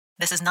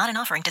This is not an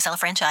offering to sell a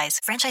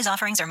franchise. Franchise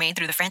offerings are made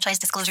through the franchise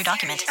disclosure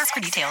document. Ask for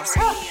details.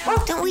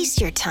 Don't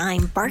waste your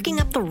time barking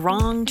up the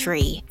wrong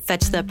tree.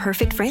 Fetch the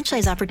perfect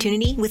franchise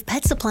opportunity with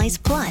Pet Supplies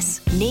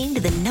Plus. Named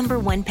the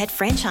 #1 pet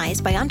franchise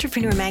by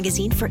Entrepreneur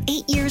Magazine for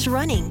 8 years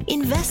running.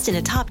 Invest in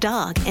a top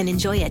dog and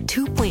enjoy a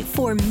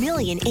 2.4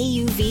 million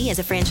AUV as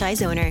a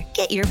franchise owner.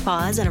 Get your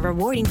paws on a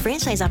rewarding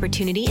franchise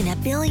opportunity in a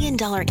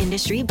billion-dollar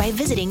industry by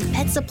visiting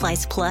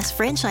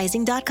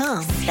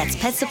PetSuppliesPlusFranchising.com. That's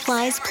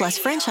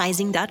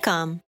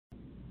PetSuppliesPlusFranchising.com.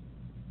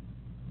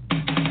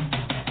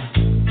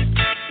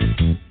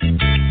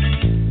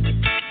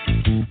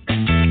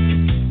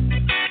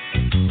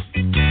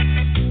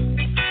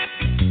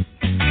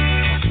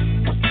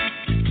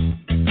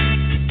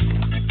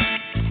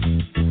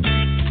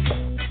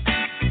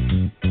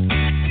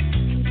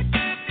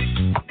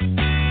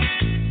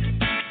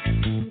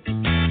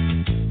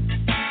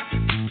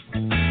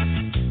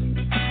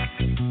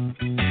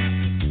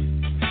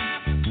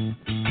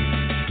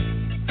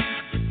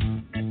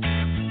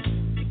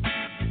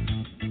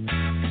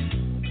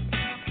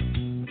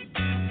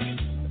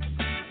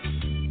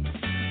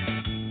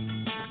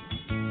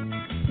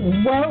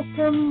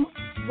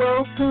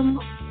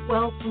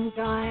 Welcome,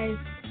 guys,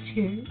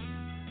 to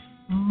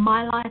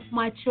My Life,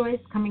 My Choice,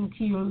 coming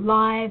to you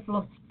live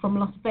from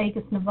Las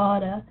Vegas,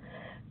 Nevada.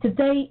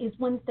 Today is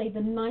Wednesday,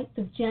 the 9th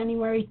of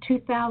January,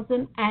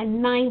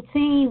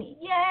 2019.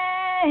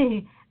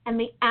 Yay! And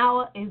the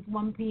hour is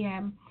 1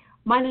 p.m.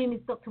 My name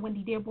is Dr.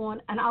 Wendy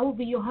Dearborn, and I will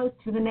be your host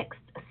for the next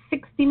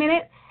 60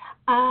 minutes,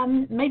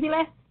 maybe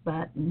less,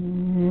 but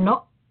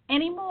not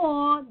any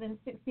more than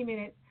 60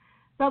 minutes.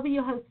 I'll be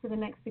your host for the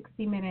next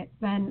 60 minutes.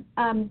 And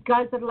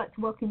guys, I'd like to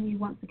welcome you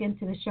once again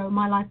to the show,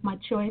 My Life, My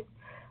Choice.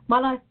 My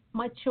Life,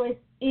 My Choice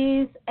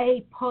is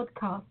a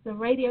podcast, a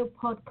radio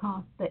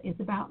podcast that is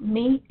about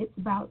me, it's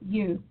about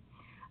you.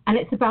 And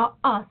it's about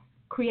us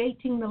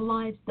creating the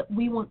lives that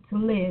we want to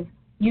live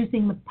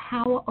using the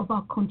power of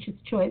our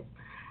conscious choice,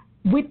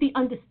 with the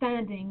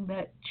understanding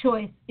that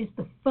choice is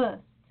the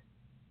first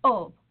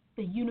of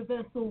the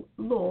universal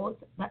laws,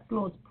 that's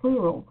laws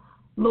plural,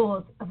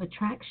 laws of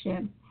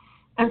attraction.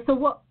 And so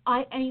what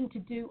I aim to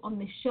do on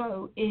this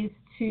show is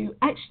to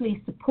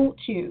actually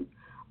support you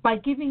by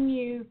giving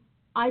you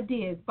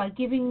ideas, by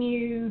giving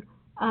you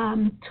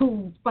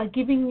tools, by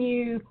giving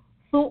you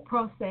thought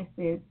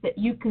processes that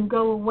you can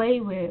go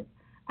away with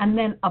and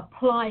then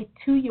apply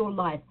to your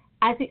life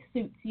as it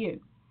suits you.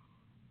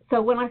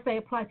 So when I say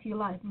apply to your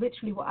life,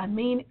 literally what I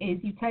mean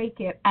is you take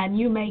it and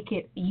you make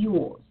it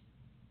yours.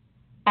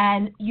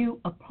 And you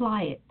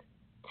apply it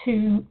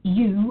to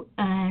you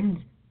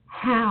and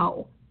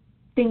how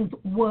things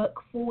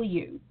work for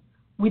you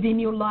within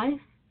your life,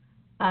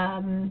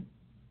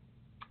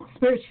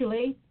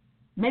 spiritually,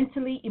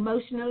 mentally,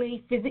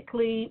 emotionally,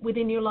 physically,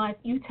 within your life.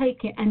 You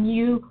take it and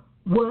you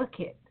work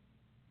it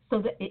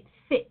so that it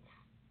fits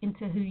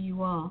into who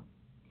you are.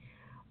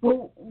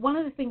 Well, one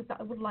of the things that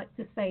I would like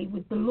to say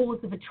with the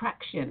laws of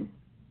attraction,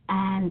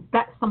 and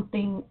that's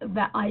something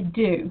that I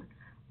do.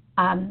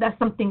 That's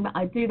something that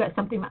I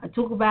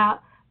talk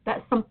about.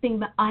 That's something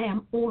that I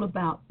am all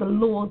about, the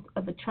laws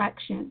of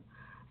attraction.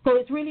 So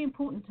it's really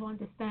important to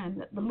understand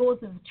that the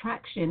laws of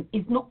attraction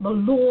is not the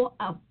law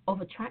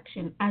of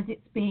attraction as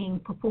it's being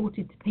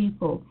purported to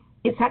people.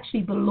 It's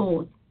actually the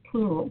laws,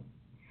 plural.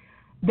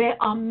 There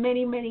are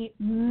many, many,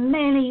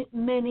 many,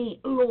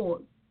 many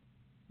laws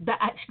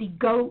that actually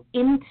go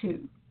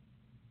into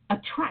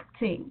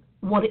attracting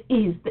what it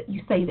is that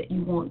you say that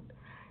you want.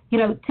 You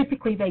know,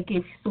 typically they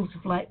give sort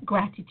of like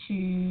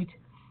gratitude,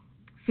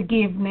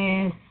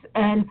 forgiveness,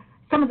 and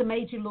some of the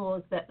major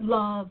laws that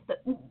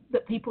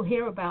people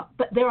hear about,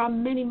 but there are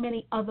many,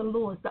 many other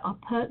laws that are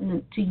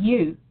pertinent to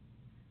you,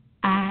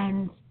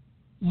 and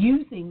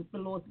using the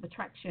laws of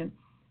attraction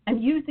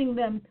and using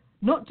them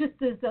not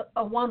just as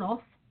a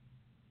one-off,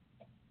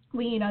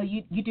 where, you know,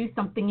 you do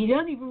something, you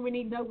don't even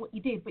really know what you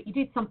did, but you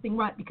did something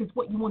right because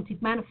what you wanted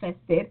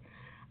manifested,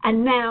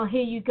 and now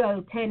here you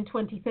go 10,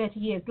 20, 30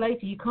 years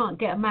later, you can't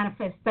get a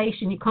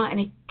manifestation, you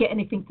can't get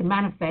anything to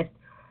manifest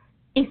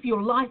if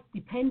your life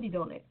depended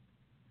on it.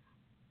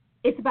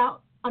 It's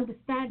about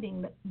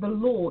understanding that the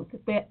laws,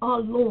 that there are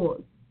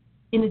laws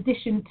in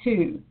addition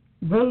to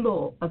the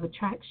law of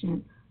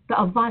attraction that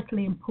are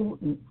vitally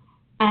important.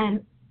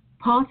 And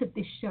part of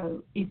this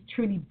show is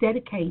truly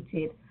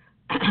dedicated,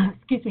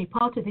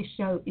 part of this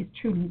show is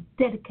truly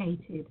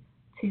dedicated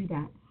to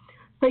that.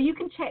 So you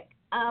can check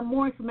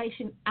more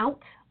information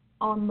out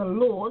on the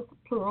laws,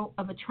 plural,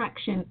 of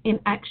attraction in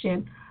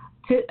action,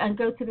 and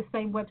go to the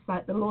same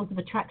website, the laws of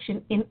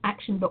attraction in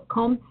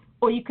action.com.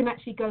 Or you can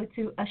actually go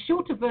to a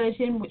shorter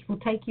version, which will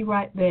take you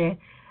right there,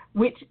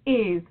 which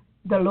is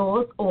the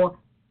laws, or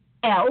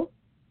LOAIA.com.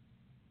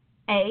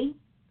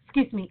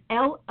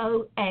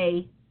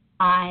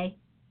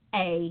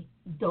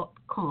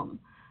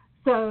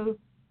 So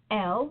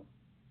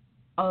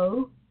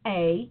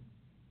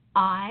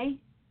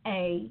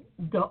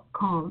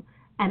LOAIA.com,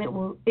 and it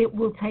will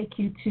take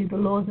you to the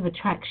laws of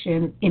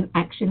attraction in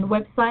action, the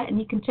website, and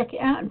you can check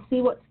it out and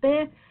see what's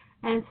there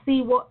and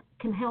see what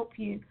can help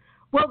you.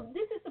 Well,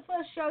 this is the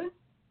first show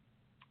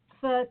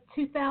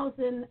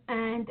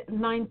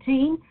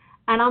 2019,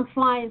 and I'm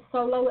flying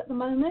solo at the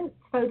moment.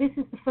 So this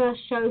is the first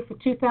show for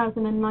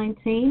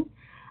 2019.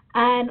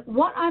 And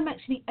what I'm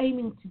actually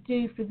aiming to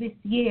do for this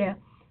year,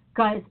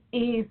 guys,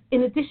 is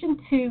in addition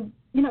to,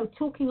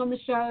 talking on the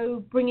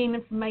show, bringing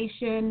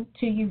information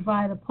to you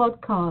via the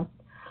podcast,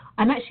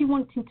 I'm actually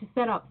wanting to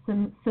set up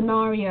some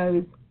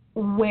scenarios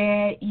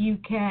where you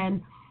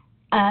can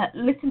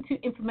listen to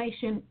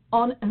information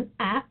on an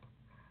app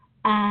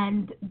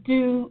and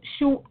do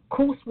short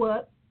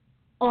coursework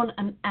on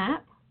an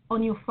app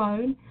on your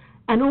phone,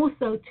 and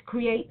also to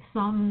create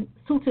some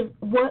sort of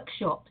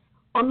workshops,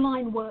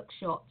 online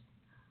workshops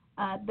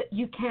that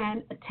you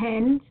can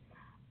attend.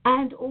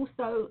 And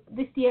also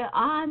this year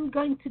I'm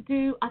going to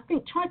do, I'm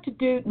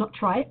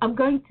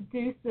going to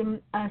do some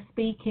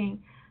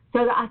speaking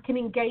so that I can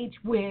engage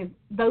with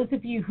those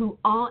of you who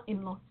are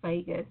in Las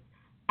Vegas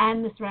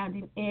and the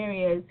surrounding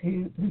areas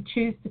who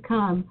choose to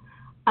come,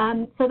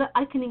 so that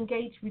I can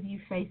engage with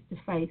you face to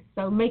face.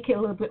 So make it a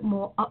little bit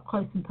more up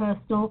close and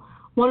personal.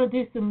 Want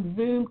to do some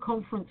Zoom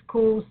conference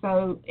calls,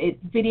 so it's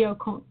video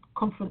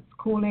conference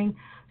calling.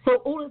 So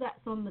all of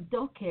that's on the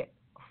docket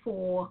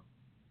for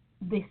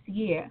this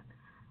year.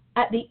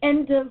 At the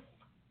end of,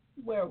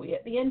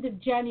 At the end of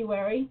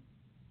January,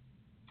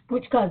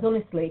 which, guys,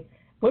 honestly,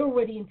 we're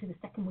already into the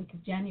second week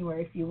of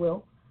January, if you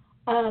will.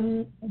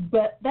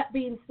 But that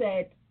being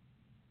said,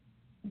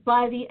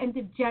 by the end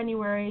of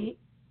January,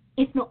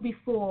 if not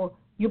before,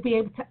 you'll be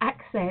able to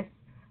access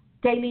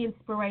daily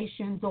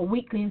inspirations or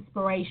weekly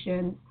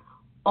inspirations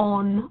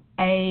on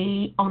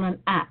an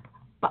app.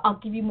 But I'll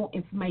give you more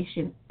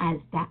information as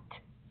that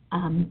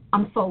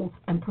unfolds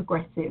and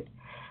progresses.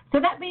 So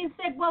that being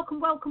said,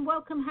 welcome.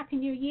 Happy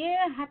New Year.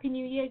 Happy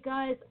New Year,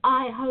 guys.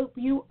 I hope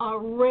you are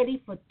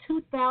ready for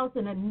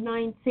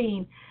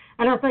 2019.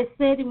 And as I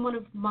said in one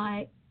of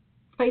my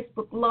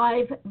Facebook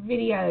Live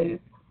videos,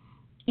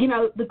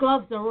 the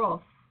gloves are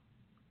off.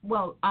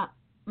 Well,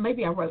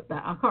 maybe I wrote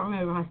that. I can't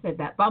remember if I said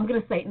that, but I'm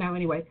going to say it now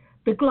anyway.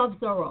 The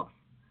gloves are off.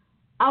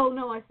 Oh,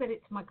 no, I said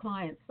it to my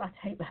clients. I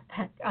take that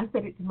back. I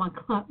said it to my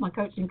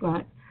coaching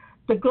clients.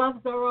 The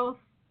gloves are off.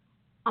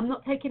 I'm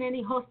not taking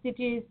any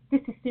hostages.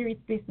 This is serious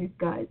business,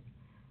 guys.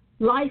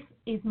 Life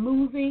is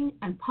moving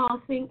and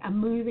passing and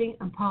moving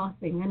and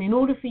passing. And in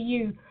order for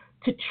you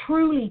to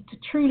truly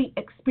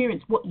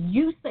experience what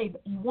you say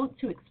that you want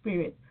to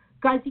experience,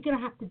 guys, you're going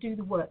to have to do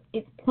the work.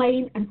 It's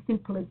plain and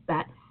simple as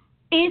that.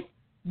 If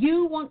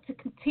you want to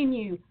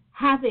continue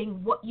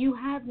having what you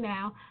have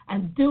now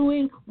and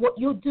doing what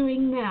you're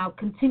doing now,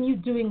 continue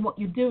doing what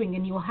you're doing,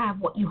 and you'll have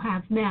what you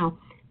have now.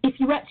 If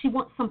you actually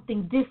want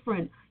something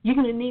different, you're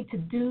going to need to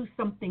do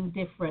something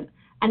different.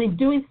 And in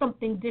doing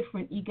something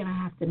different, you're going to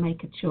have to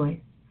make a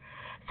choice.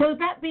 So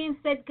that being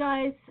said,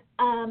 guys,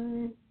 I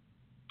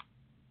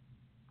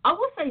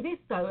will say this,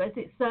 though, as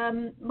it's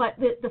like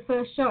the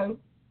first show,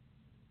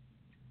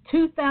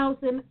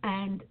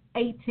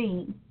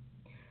 2018,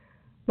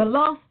 the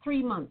last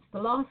 3 months,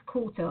 the last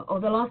quarter or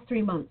the last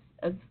 3 months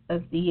of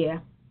the year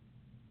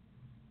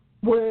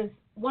was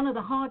one of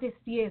the hardest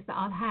years that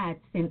I've had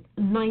since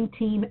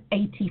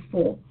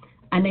 1984.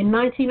 And in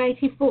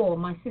 1984,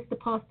 my sister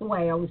passed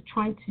away. I was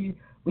trying to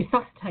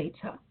resuscitate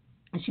her,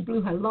 and she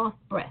blew her last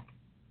breath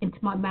into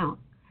my mouth.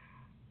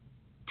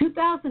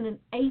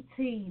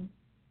 2018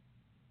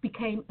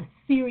 became a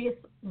serious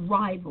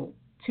rival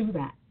to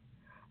that.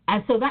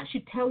 And so that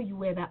should tell you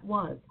where that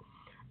was.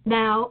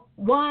 Now,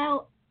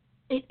 while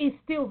it is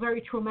still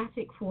very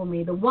traumatic for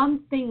me, the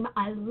one thing that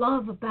I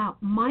love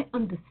about my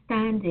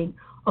understanding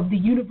of the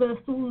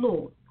universal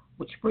laws,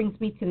 which brings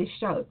me to this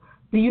show,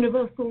 the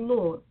universal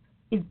laws,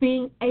 is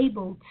being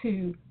able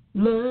to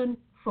learn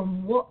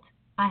from what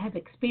I have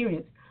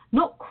experienced.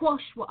 Not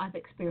quash what I've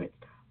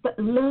experienced, but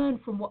learn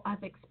from what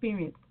I've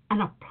experienced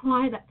and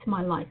apply that to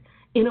my life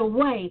in a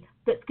way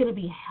that's going to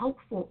be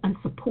helpful and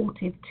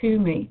supportive to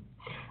me.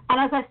 And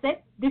as I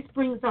said, this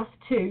brings us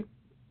to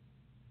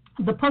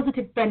the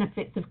positive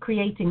benefits of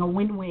creating a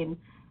win-win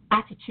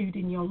attitude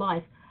in your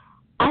life.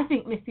 I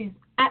think this is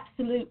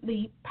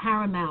absolutely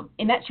paramount.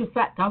 In actual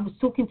fact, I was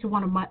talking to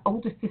one of my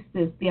older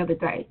sisters the other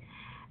day,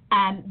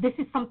 and this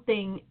is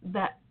something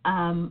that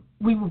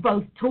we were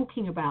both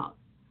talking about,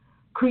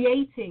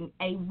 creating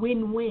a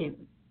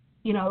win-win,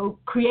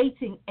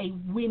 creating a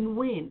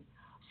win-win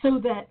so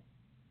that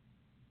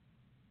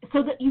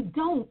you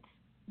don't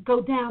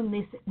go down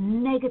this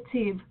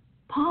negative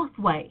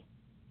pathway,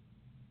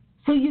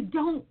 so you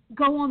don't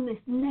go on this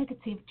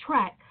negative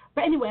track.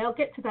 But anyway, I'll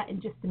get to that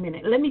in just a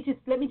minute. Let me just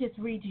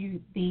read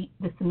you the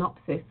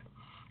synopsis.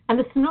 And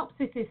the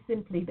synopsis is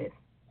simply this.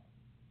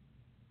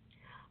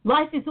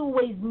 Life is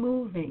always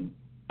moving,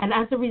 and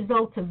as a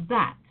result of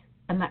that,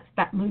 and that's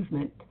that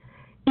movement,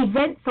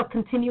 events are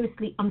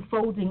continuously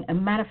unfolding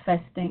and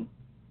manifesting.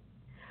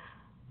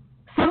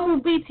 Some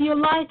will be to your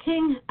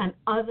liking, and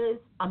others,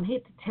 I'm here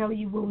to tell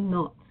you, will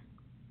not.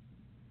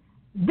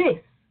 This,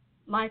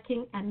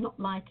 liking and not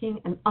liking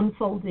and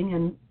unfolding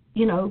and,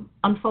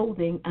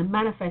 unfolding and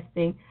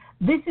manifesting,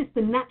 this is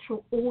the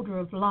natural order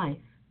of life.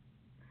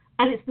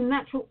 And it's the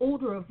natural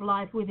order of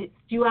life with its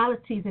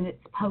dualities and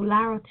its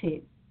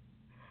polarities.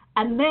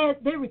 And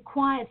they're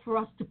required for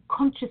us to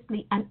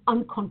consciously and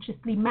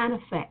unconsciously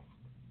manifest.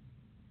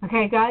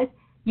 Okay, guys?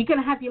 You're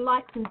going to have your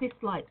likes and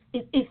dislikes.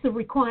 It's a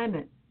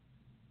requirement.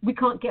 We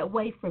can't get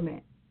away from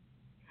it.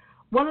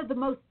 One of the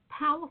most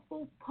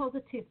powerful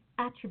positive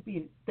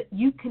attributes that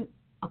you can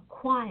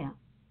acquire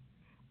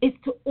is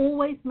to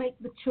always make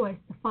the choice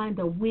to find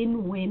a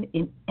win-win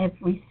in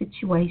every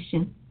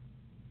situation.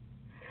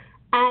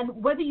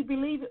 And whether you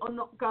believe it or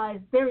not,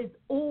 guys, there is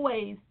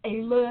always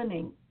a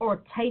learning or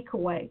a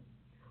takeaway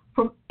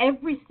from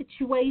every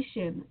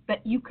situation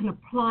that you can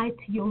apply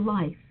to your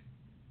life.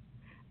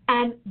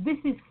 And this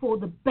is for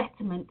the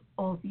betterment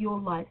of your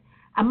life.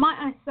 And might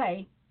I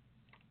say,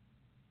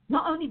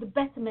 not only the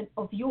betterment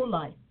of your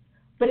life,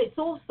 but it's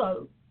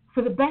also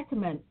for the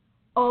betterment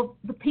of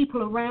the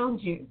people around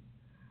you.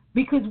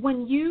 Because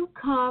when you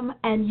come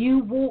and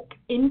you walk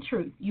in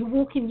truth, you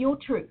walk in your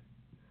truth,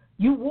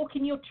 you walk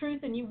in your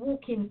truth and you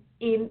walk in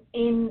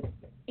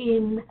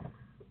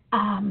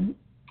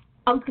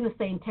I was going to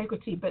say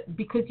integrity, but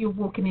because you're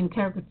walking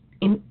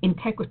in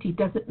integrity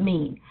doesn't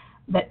mean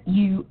that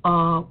you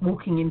are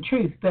walking in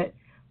truth. But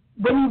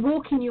when you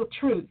walk in your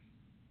truth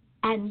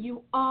and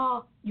you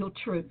are your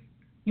truth,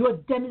 you are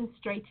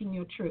demonstrating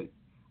your truth.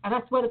 And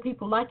that's whether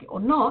people like it or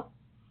not,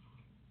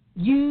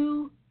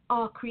 you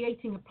are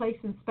creating a place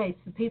and space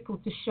for people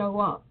to show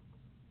up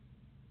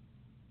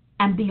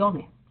and be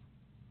honest.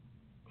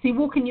 See,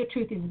 walking your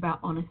truth is about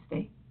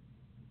honesty.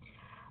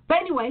 But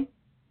anyway,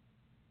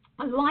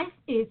 life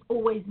is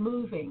always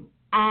moving,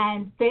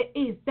 and there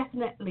is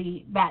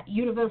definitely that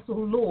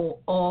universal law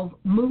of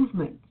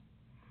movement.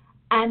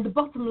 And the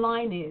bottom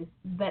line is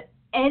that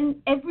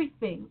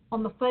everything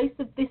on the face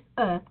of this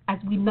earth, as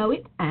we know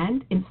it,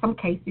 and in some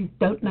cases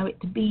don't know it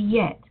to be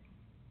yet,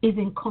 is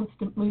in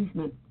constant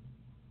movement.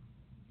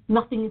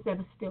 Nothing is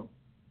ever still.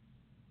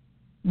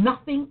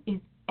 Nothing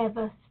is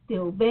ever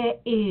still. There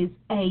is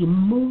a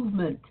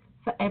movement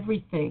for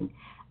everything,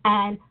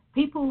 and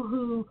people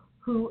who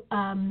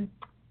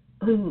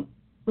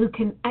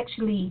can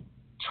actually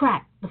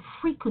track the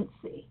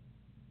frequency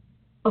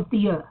of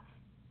the earth,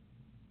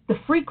 the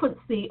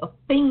frequency of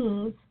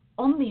things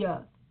on the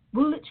earth,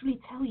 will literally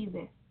tell you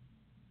this.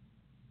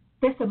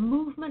 There's a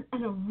movement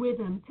and a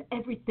rhythm to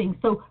everything,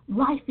 so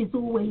life is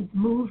always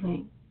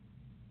moving.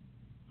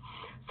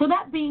 So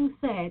that being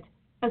said,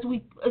 as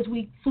we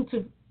sort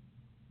of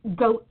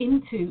go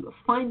into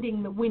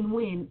finding the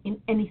win-win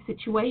in any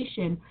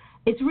situation,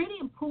 it's really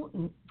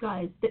important,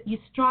 guys, that you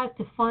strive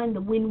to find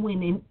the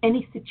win-win in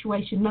any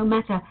situation, no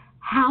matter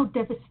how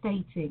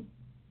devastating.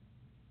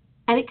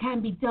 And it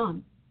can be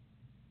done.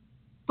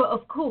 But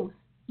of course,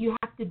 you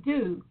have to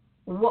do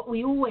what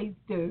we always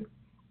do,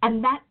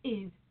 and that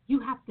is you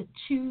have to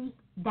choose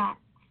that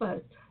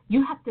first.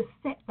 You have to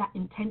set that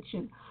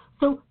intention.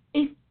 So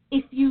if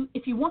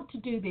you want to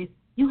do this,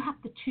 you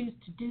have to choose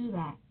to do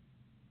that.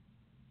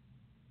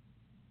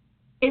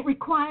 It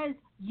requires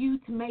you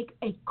to make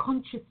a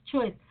conscious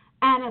choice.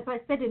 And as I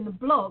said in the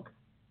blog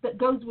that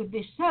goes with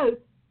this show,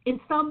 in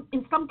some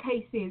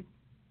cases,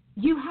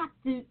 you have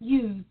to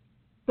use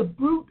the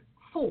brute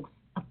force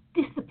of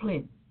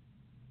discipline.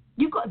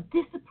 You've got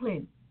to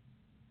discipline.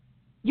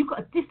 You've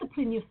got to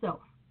discipline yourself.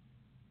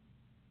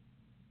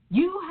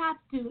 You have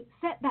to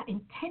set that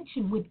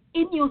intention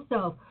within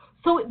yourself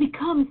so it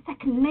becomes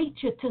second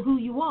nature to who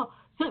you are.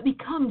 So it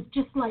becomes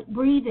just like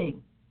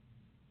breathing.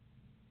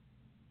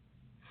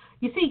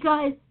 You see,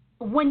 guys,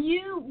 when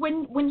you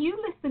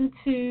listen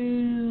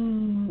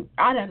to,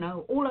 I don't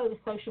know, all over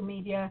social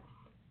media,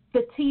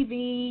 the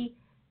TV,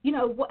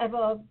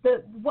 whatever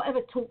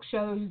talk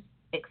shows,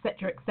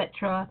 etc.,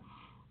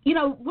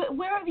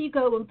 wherever you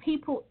go and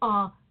people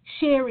are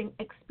sharing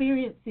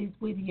experiences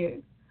with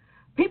you,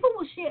 people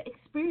will share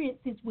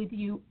experiences with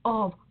you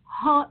of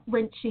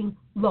heart-wrenching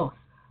loss,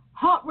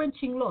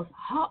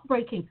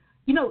 heartbreaking,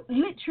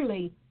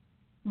 literally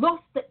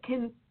loss that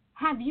can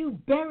have you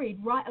buried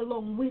right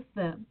along with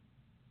them.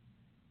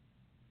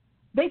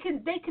 They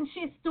can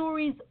share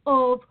stories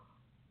of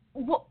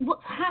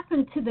what's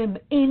happened to them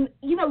in,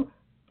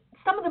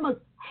 some of the most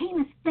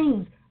heinous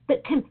things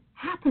that can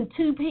happen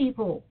to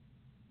people.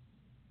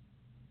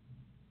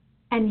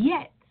 And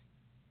yet,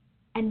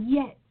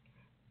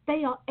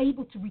 they are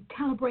able to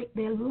recalibrate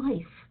their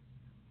life.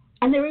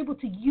 And they're able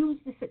to use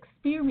this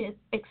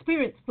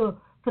experience for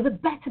the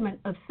betterment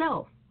of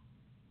self.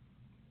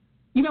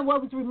 I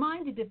was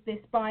reminded of this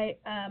by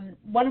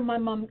one of my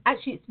mum.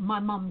 Actually, it's my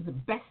mum's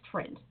best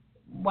friend,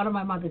 one of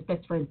my mother's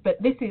best friends.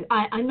 But this is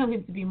I know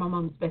him to be my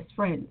mum's best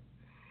friend.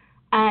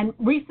 And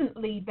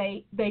recently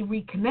they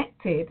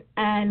reconnected.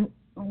 And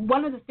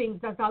one of the things,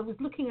 as I was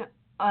looking at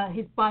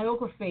his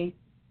biography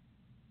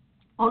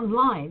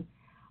online,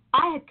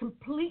 I had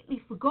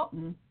completely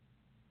forgotten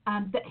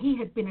that he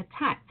had been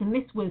attacked. And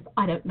this was,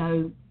 I don't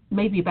know,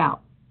 maybe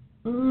about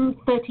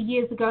 30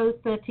 years ago,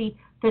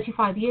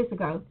 35 years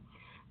ago.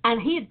 And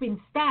he had been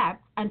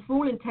stabbed, and for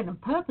all intent and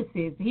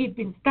purposes, he had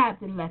been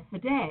stabbed and left for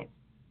dead.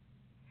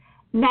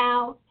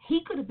 Now,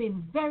 he could have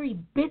been very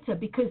bitter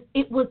because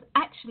it was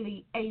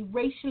actually a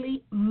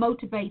racially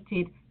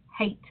motivated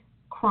hate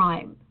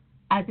crime,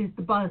 as is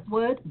the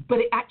buzzword, but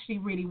it actually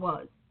really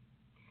was.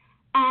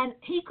 And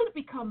he could have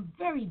become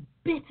very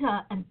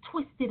bitter and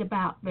twisted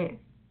about this.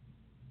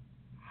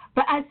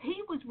 But as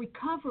he was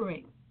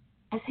recovering,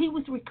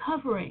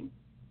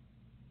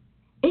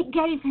 it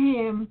gave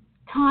him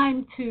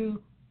time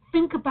to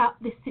think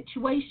about this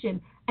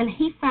situation, and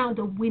he found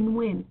a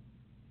win-win.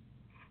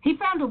 He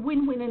found a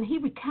win-win, and he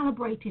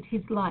recalibrated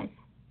his life.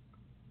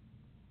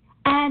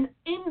 And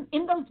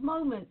in those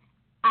moments,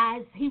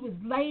 as he was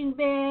laying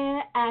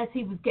there, as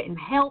he was getting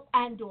help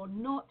and or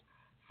not,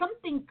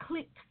 something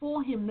clicked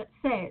for him that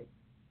says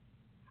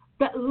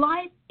that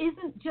life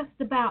isn't just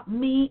about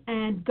me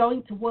and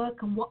going to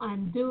work and what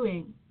I'm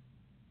doing.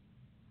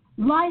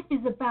 Life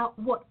is about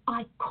what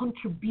I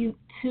contribute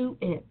to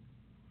it.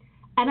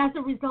 And as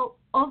a result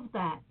of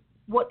that,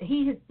 what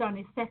he has done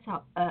is set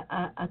up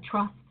a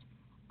trust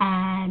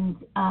and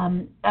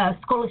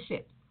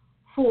scholarships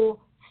for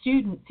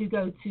students who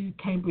go to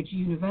Cambridge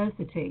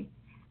University.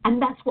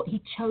 And that's what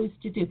he chose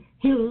to do.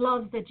 He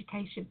loves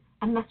education,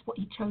 and that's what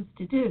he chose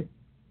to do.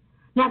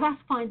 Now,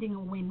 that's finding a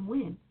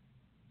win-win.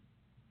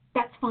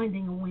 That's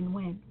finding a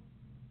win-win.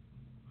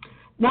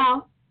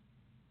 Now,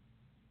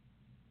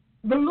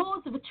 the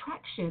laws of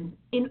attraction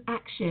in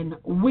action,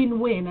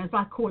 win-win, as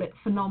I call it,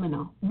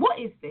 phenomena. What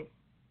is this?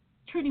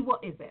 Truly,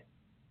 what is it?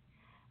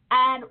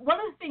 And one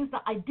of the things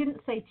that I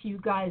didn't say to you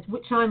guys,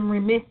 which I'm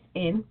remiss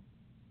in,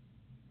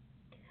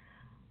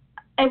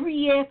 every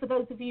year, for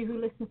those of you who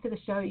listen to the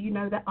show, you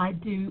know that I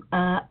do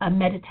a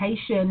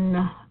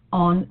meditation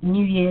on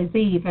New Year's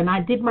Eve. And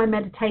I did my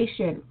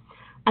meditation.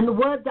 And the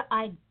word that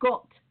I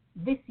got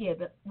this year,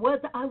 the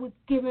word that I was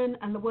given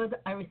and the word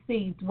that I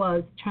received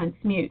was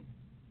transmute.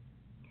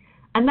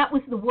 And that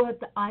was the word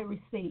that I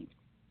received.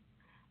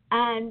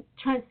 And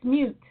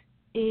transmute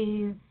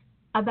is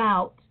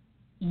about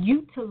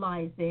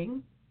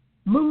utilizing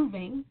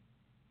movement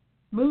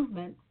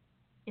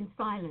in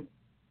silence.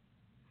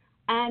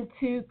 And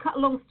to cut a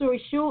long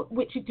story short,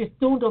 which it just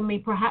dawned on me,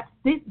 perhaps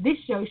this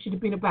show should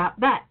have been about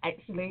that,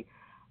 actually.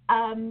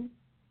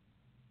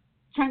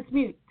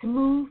 Transmute, to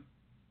move,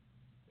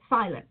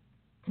 silent,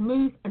 to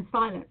move and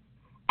silence.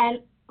 And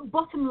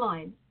bottom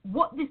line,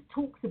 what this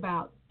talks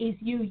about is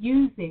you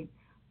using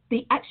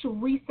the actual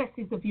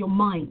recesses of your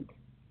mind,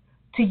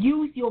 to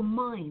use your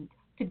mind,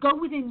 to go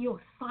within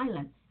your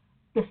silence,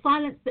 the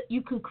silence that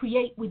you can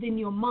create within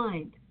your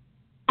mind,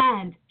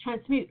 and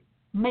transmute,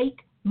 make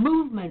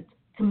movement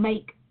to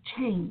make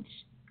change.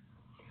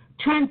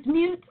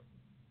 Transmute,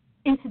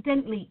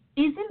 incidentally,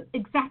 isn't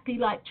exactly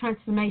like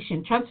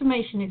transformation.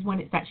 Transformation is when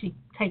it's actually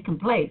taken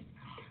place.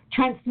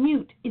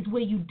 Transmute is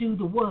where you do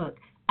the work.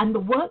 And the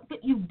work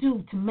that you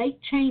do to make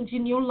change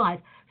in your life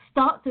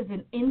starts as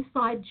an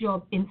inside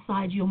job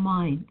inside your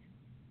mind.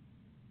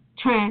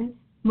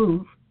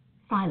 Move,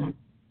 silent.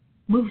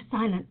 Move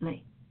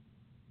silently.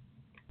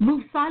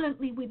 Move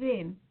silently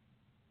within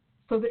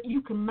so that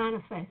you can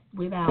manifest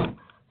without.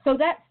 So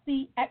that's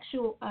the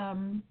actual,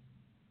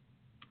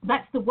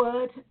 that's the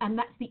word, and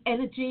that's the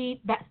energy,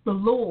 that's the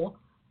law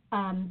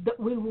that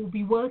we will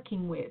be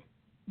working with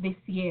this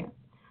year.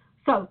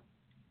 So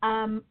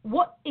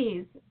what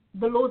is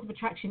the laws of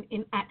attraction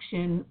in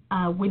action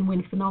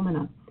win-win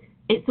phenomena?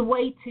 It's a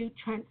way to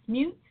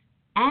transmute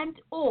and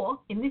or,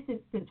 in this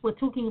instance, we're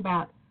talking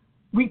about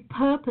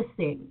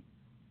repurposing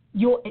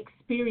your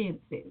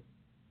experiences.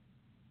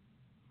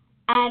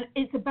 And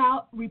it's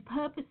about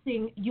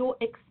repurposing your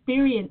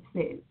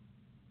experiences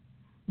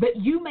that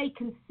you may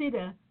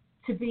consider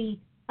to be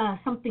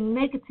something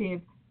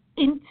negative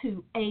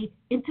into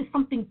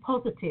something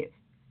positive,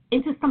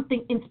 into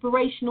something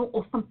inspirational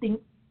or something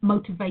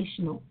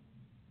motivational.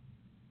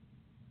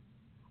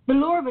 The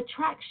law of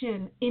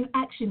attraction in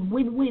action,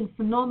 win-win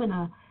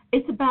phenomena,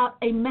 it's about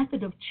a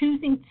method of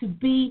choosing to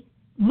be,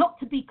 not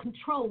to be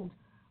controlled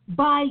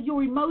by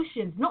your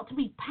emotions, not to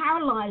be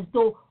paralyzed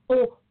or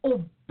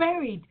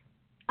buried,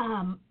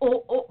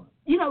 or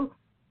you know,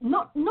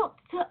 not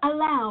to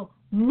allow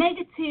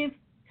negative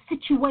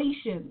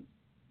situations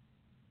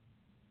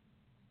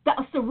that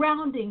are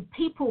surrounding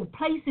people,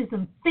 places,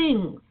 and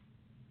things,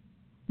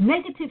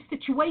 negative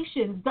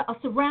situations that are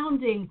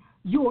surrounding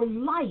your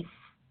life,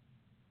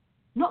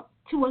 not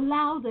to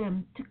allow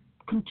them to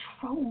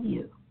control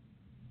you.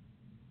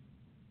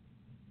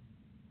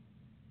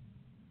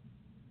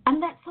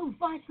 And that's so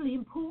vitally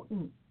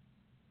important.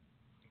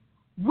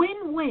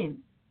 Win-win.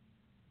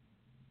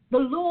 The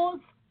laws,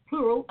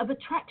 plural, of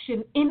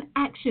attraction in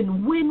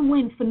action,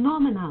 win-win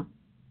phenomena,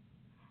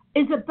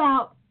 is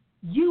about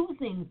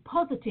using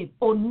positive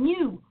or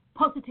new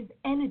positive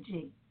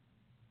energy,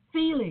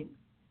 feeling,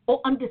 or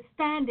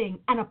understanding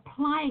and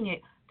applying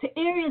it to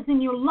areas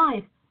in your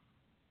life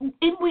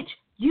in which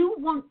you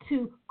want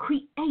to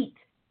create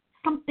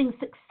something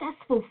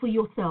successful for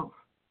yourself.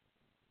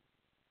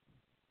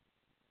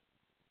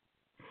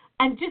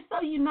 And just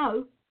so you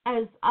know,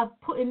 as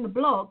I've put in the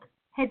blog,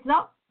 heads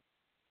up,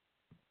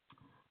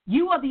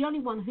 you are the only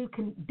one who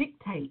can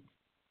dictate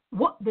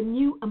what the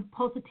new and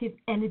positive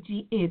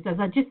energy is. As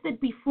I just said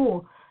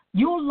before,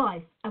 your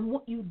life and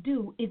what you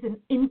do is an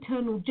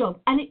internal job,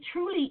 and it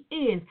truly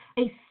is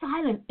a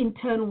silent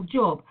internal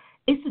job.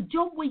 It's a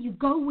job where you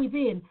go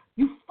within,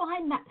 you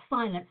find that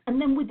silence, and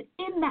then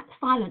within that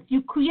silence,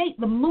 you create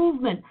the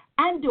movement,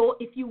 and or,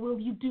 if you will,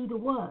 you do the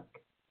work.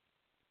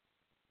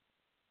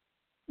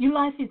 Your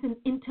life is an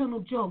internal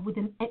job with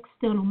an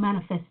external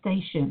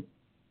manifestation.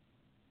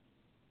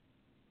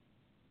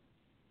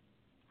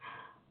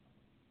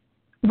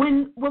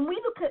 When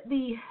we look at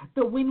the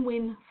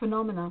win-win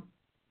phenomena,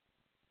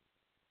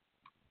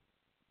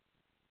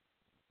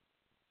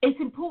 it's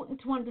important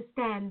to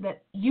understand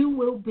that you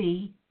will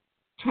be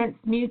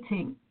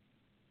transmuting,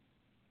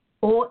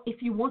 or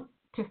if you want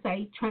to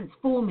say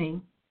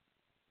transforming,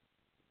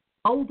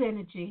 old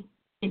energy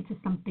into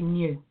something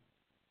new.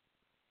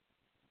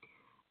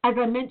 As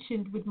I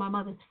mentioned with my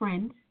mother's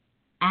friend,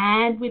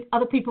 and with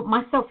other people,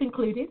 myself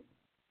included,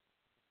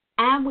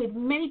 and with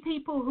many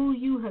people who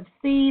you have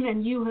seen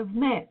and you have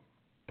met,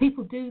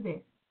 people do this.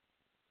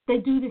 They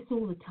do this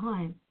all the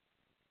time.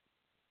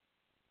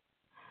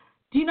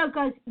 Do you know,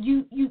 guys,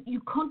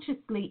 you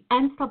consciously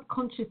and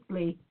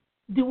subconsciously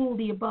do all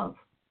the above.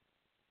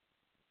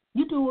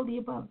 You do all the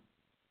above.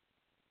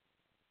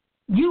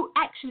 You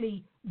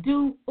actually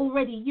do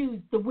already use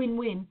the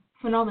win-win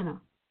phenomena.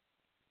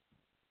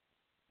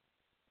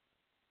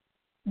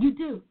 You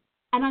do,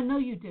 and I know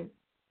you do.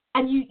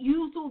 And you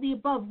use all the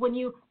above when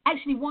you're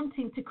actually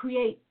wanting to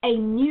create a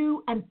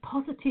new and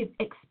positive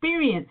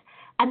experience.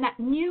 And that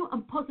new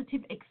and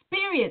positive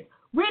experience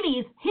really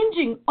is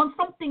hinging on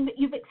something that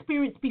you've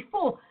experienced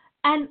before.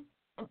 And,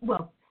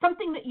 well,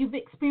 something that you've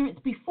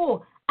experienced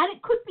before. And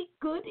it could be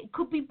good, it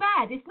could be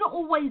bad. It's not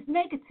always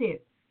negative.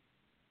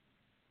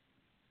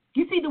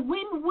 You see, the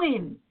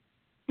win-win,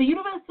 the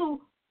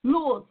universal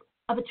laws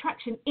of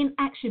attraction in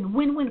action,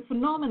 win-win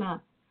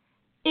phenomena,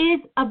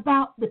 is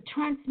about the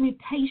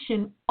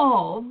transmutation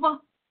of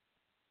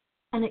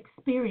an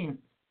experience.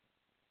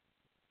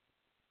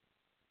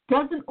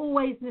 Doesn't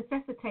always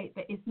necessitate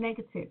that it's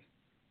negative.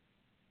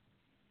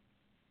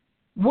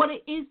 What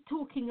it is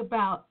talking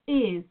about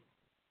is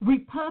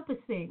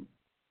repurposing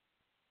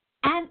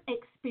an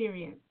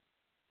experience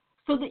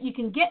so that you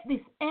can get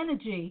this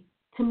energy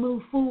to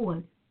move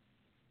forward.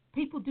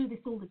 People do this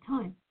all the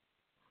time.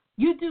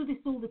 You do this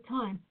all the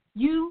time.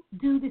 You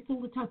do this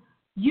all the time.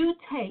 You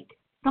take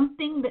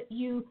something that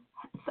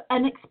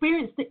an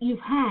experience that you've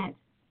had,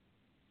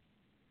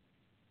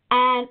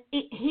 and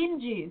it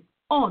hinges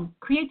on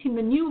creating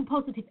the new and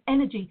positive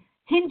energy,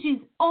 hinges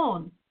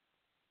on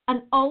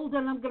an old,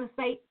 and I'm going to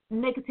say,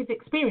 negative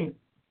experience.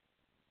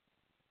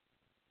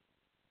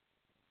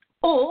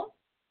 Or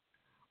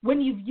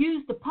when you've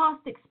used the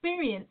past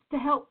experience to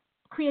help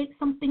create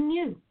something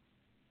new.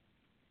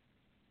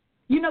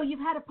 You know,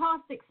 you've had a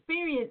past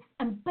experience,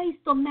 and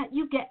based on that,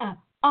 you get a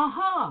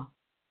aha.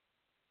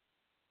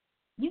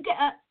 You get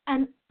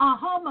an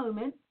aha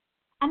moment,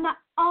 and that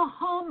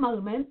aha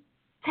moment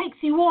takes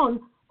you on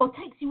or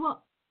takes you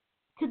up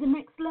to the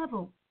next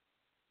level.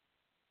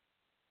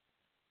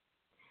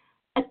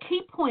 A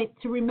key point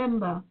to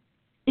remember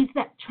is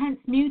that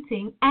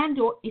transmuting and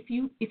or, if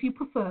you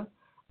prefer,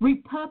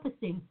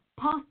 repurposing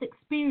past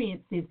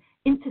experiences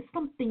into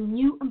something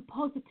new and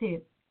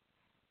positive,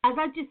 as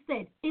I just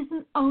said,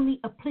 isn't only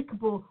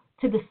applicable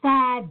to the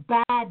sad,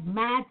 bad,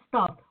 mad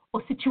stuff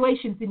or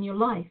situations in your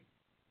life.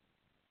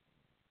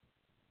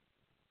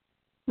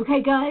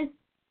 Okay, guys,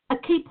 a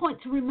key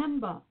point to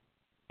remember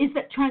is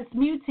that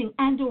transmuting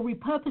and or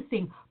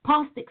repurposing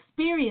past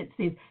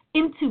experiences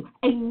into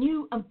a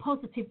new and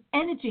positive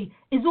energy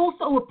is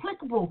also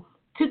applicable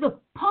to the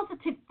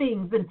positive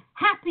things and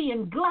happy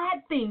and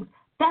glad things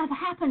that have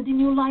happened in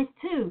your life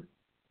too.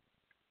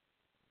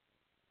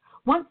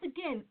 Once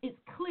again, it's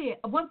clear.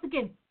 Once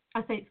again,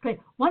 I say it's clear.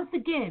 Once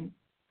again,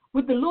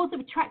 with the laws of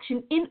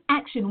attraction in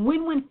action,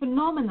 win-win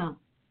phenomena,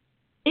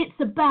 it's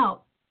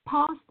about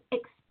past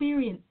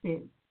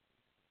experiences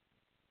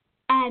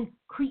and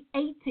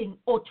creating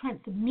or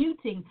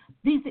transmuting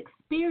these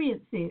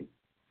experiences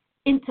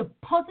into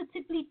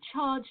positively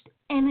charged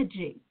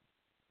energy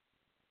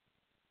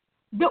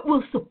that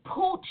will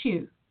support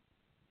you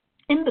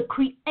in the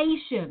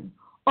creation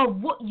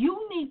of what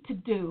you need to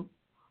do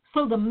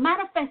so the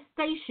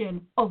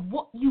manifestation of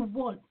what you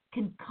want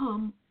can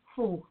come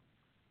forth.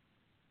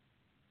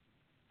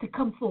 To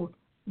come forth.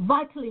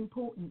 Vitally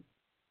important.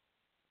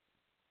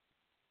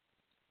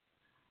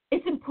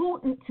 It's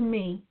important to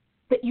me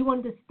that you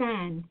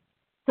understand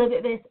so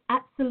that there's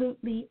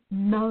absolutely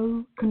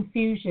no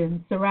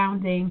confusion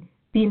surrounding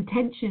the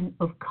intention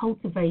of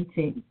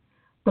cultivating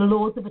the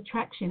laws of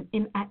attraction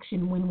in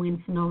action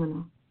win-win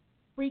phenomena.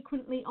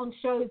 Frequently on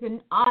shows,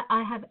 and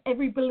I have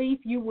every belief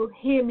you will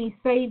hear me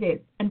say this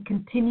and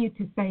continue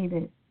to say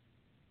this.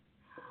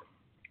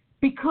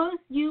 Because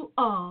you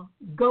are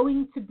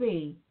going to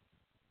be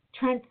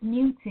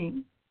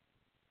transmuting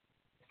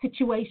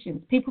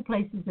situations, people,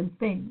 places, and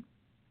things,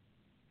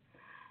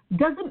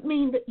 doesn't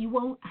mean that you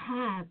won't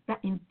have that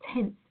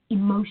intense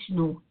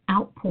emotional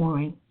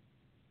outpouring.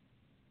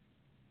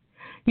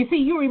 You see,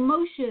 your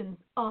emotions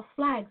are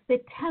flags. They're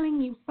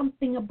telling you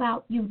something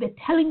about you. They're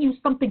telling you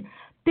something.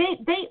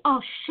 They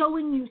are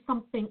showing you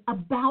something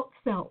about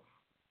self.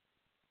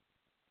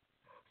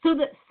 So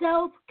that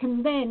self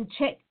can then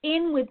check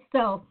in with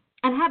self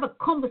and have a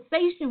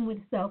conversation with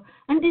self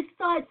and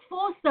decide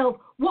for self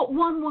what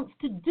one wants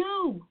to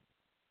do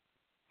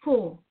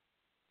for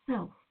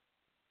self.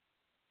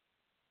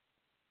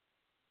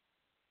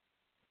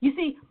 You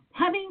see,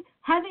 having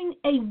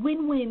a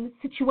win-win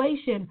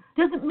situation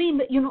doesn't mean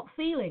that you're not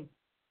feeling.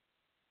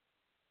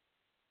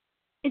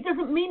 It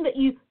doesn't mean that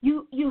you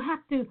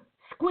have to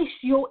squish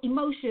your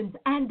emotions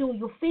and or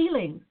your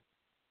feelings.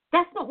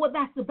 That's not what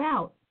that's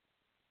about.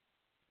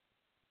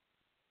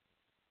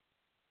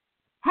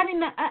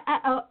 Having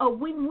a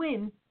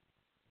win-win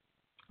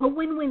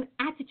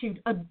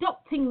attitude,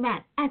 adopting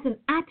that as an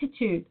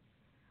attitude,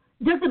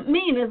 doesn't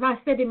mean, as I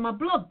said in my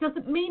blog,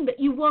 doesn't mean that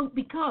you won't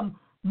become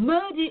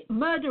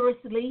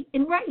murderously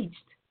enraged.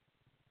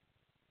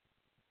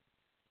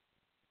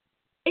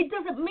 It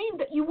doesn't mean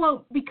that you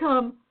won't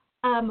become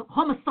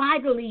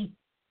homicidally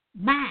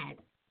mad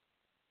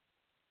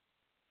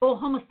or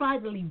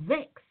homicidally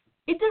vexed.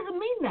 It doesn't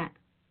mean that.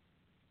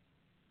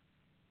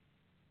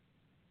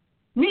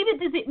 Neither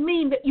does it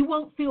mean that you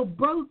won't feel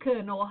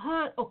broken or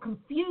hurt or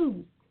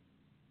confused.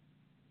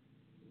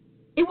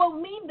 It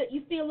won't mean that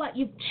you feel like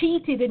you've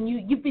cheated and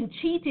you've been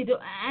cheated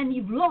and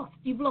you've lost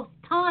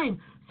time,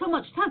 so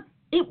much time.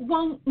 It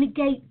won't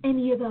negate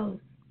any of those.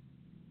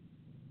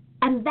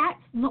 And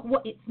that's not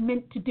what it's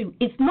meant to do.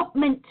 It's not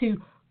meant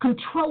to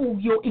control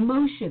your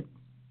emotions.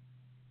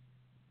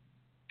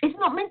 It's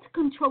not meant to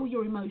control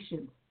your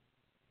emotions.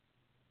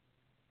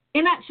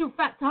 In actual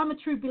fact, I'm a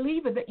true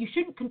believer that you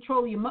shouldn't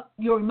control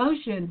your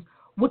emotions.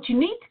 What you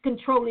need to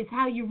control is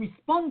how you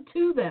respond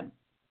to them.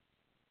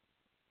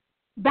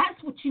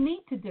 That's what you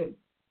need to do.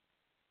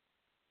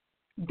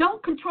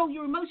 Don't control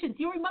your emotions.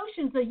 Your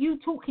emotions are you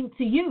talking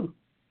to you.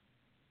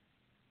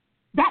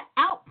 That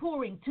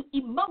outpouring, to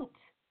emote,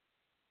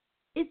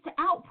 is to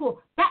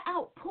outpour. That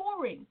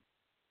outpouring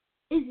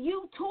is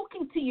you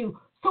talking to you.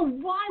 So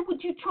why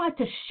would you try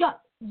to shut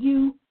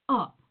you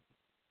up?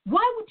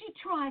 Why would you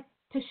try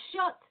to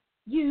shut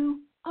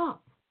you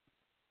up?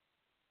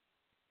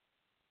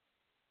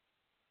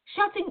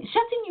 Shutting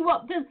you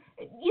up does,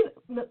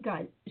 look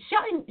guys,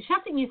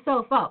 shutting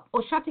yourself up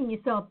or shutting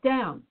yourself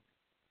down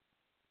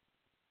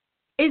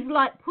is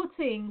like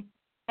putting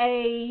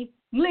a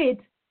lid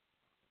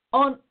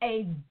on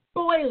a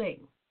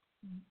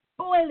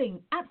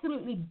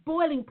absolutely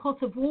boiling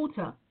pot of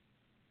water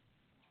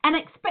and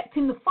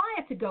expecting the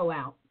fire to go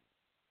out.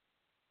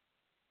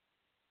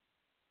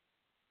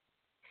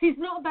 See, it's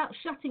not about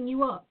shutting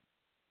you up.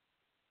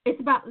 It's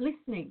about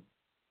listening.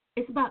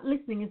 It's about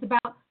listening. It's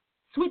about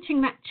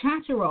switching that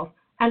chatter off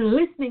and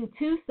listening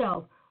to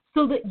self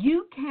so that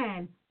you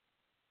can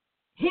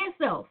hear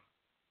self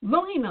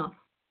long enough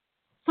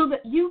so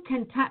that you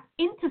can tap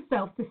into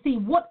self to see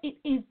what it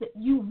is that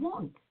you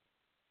want.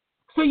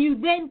 So you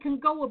then can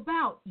go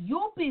about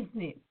your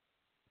business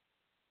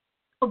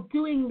of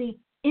doing the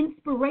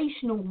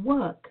inspirational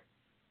work,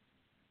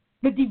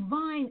 the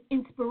divine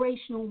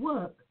inspirational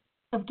work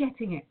of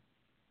getting it.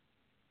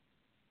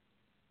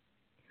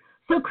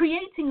 So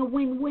creating a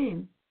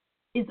win-win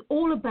is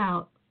all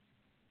about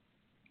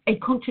a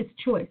conscious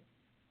choice.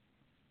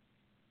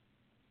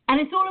 And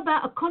it's all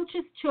about a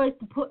conscious choice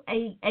to put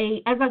as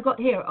I got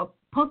here, a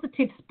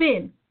positive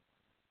spin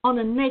on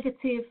a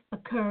negative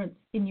occurrence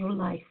in your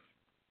life.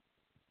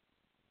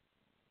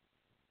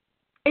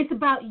 It's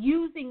about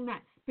using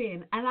that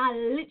spin, and I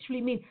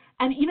literally mean,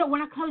 and you know,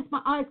 when I close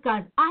my eyes,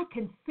 guys, I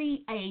can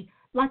see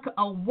like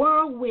a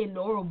whirlwind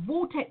or a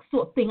vortex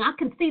sort of thing. I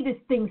can see this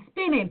thing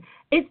spinning.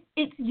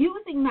 It's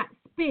using that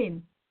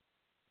spin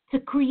to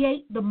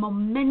create the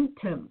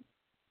momentum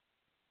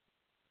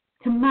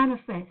to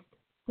manifest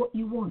what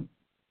you want.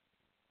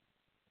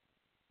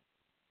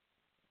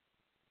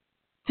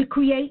 To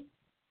create,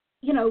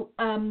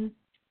 to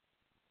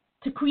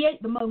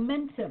create the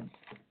momentum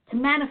to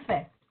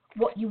manifest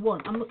what you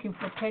want. I'm looking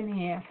for a pen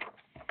here.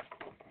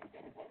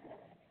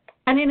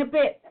 And in a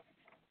bit,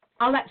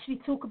 I'll actually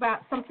talk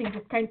about something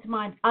just came to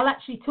mind. I'll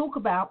actually talk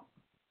about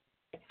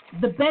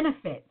the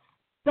benefits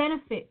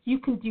you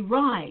can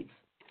derive.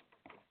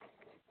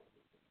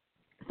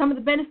 Some of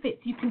the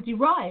benefits you can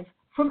derive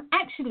from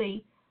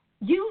actually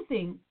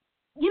using,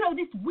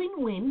 this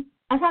win-win,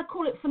 as I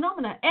call it,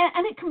 phenomena.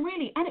 And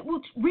it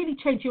will really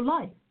change your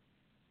life.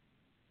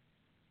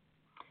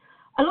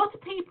 A lot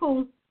of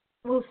people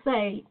will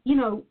say,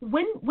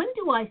 when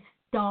do I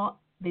start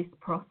this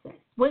process?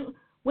 When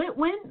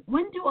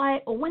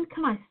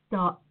can I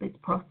start this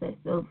process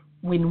of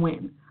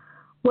win-win?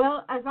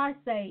 Well, as I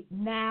say,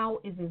 now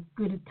is as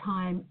good a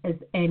time as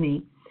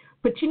any.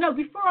 But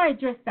before I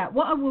address that,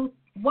 what I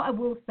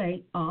will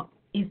say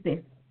is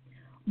this: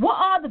 what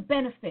are the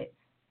benefits?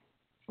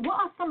 What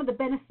are some of the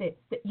benefits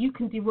that you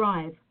can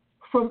derive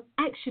from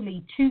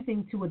actually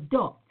choosing to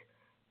adopt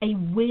a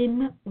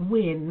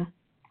win-win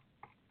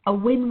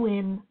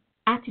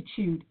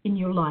attitude in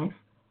your life?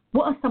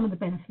 What are some of the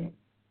benefits?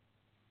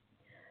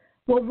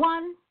 Well,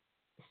 one,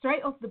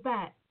 straight off the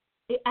bat,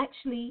 it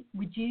actually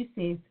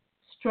reduces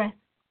stress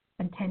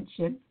and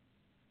tension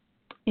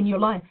in your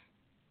life.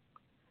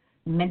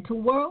 Mental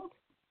world,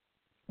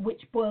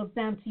 which boils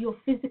down to your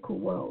physical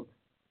world.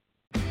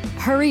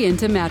 Hurry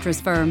into Mattress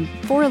Firm.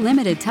 For a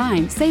limited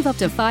time, save up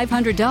to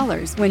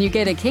 $500 when you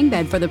get a king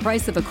bed for the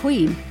price of a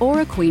queen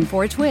or a queen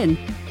for a twin.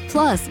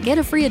 Plus, get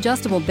a free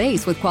adjustable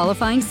base with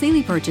qualifying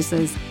Sealy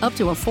purchases, up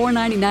to a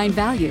 $499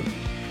 value.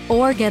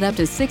 Or get up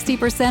to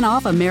 60%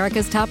 off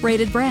America's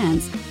top-rated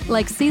brands,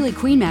 like Sealy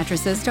Queen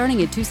mattresses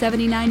starting at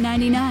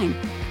 $279.99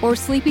 or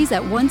Sleepy's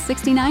at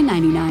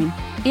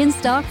 $169.99. In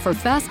stock for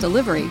fast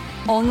delivery,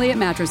 only at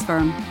Mattress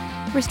Firm.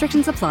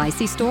 Restrictions apply.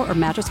 See store or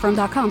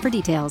mattressfirm.com for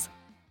details.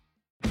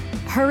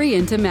 Hurry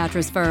into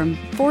Mattress Firm.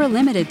 For a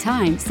limited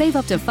time, save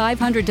up to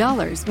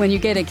 $500 when you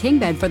get a king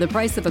bed for the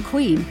price of a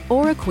queen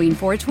or a queen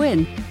for a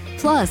twin.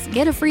 Plus,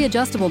 get a free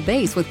adjustable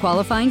base with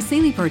qualifying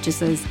Sealy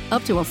purchases,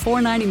 up to a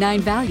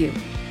 $499 value.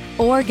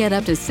 Or get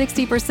up to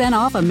 60%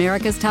 off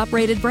America's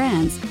top-rated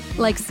brands,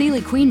 like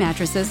Sealy Queen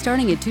mattresses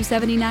starting at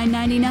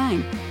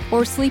 $279.99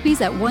 or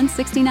Sleepy's at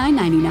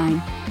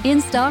 $169.99.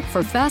 In stock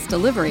for fast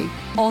delivery,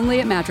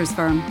 only at Mattress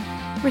Firm.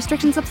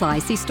 Restrictions apply.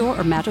 See store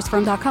or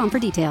mattressfirm.com for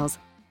details.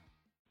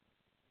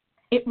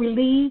 It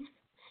relieves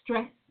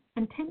stress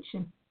and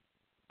tension.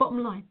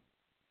 Bottom line.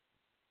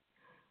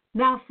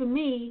 Now, for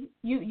me,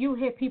 you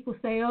hear people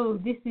say, oh,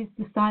 this is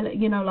the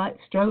silent, like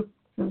strokes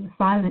and the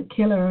silent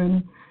killer,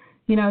 and,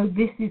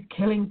 this is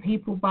killing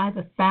people by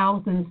the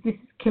thousands, this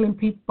is killing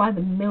people by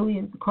the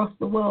millions across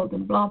the world,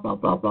 and blah, blah,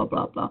 blah, blah,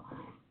 blah, blah,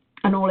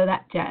 and all of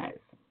that jazz.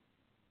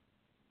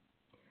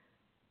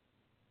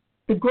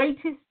 The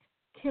greatest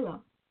killer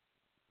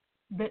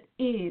that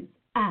is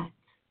at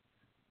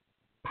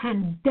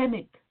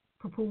pandemic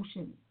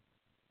proportions,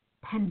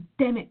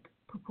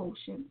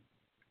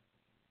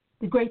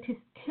 the greatest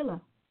killer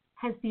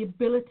has the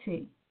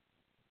ability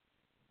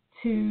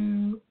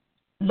to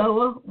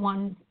lower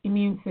one's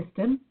immune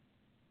system.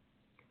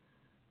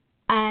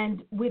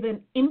 And with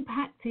an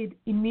impacted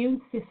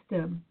immune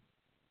system,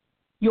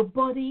 your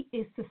body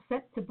is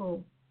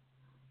susceptible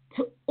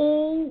to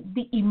all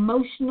the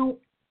emotional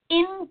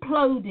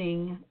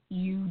imploding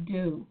you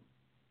do.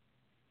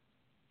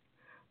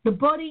 The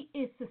body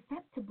is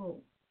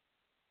susceptible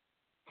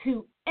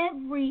to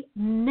every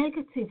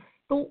negative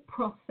thought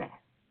process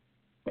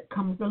that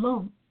comes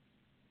along.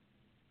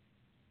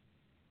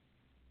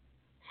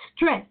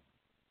 Stress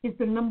is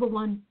the number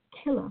one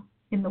killer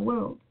in the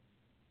world.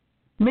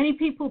 Many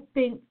people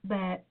think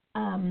that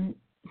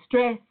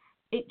stress,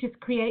 it just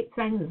creates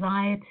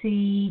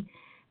anxiety,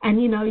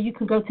 and you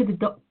can go to the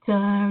doctor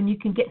and you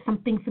can get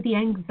something for the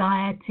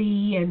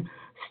anxiety, and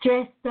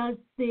stress does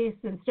this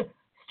and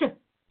stress.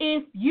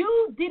 If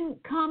you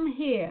didn't come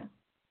here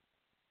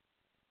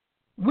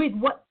with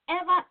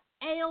whatever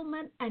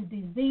ailment and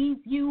disease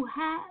you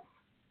have,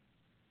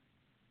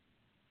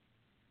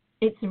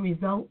 it's a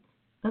result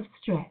of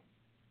stress.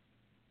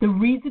 The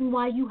reason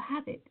why you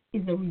have it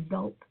is a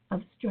result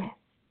of stress.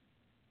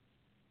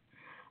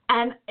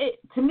 And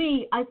to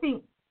me, I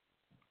think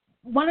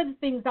one of the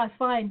things I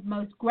find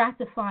most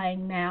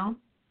gratifying now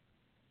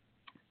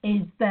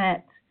is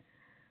that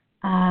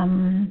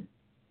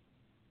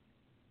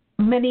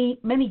many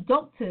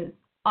doctors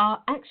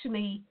are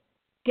actually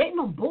getting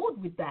on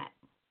board with that.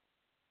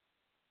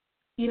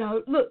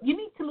 Look, you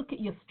need to look at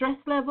your stress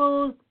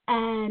levels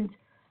and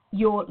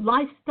your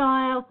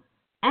lifestyle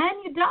and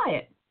your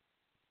diet.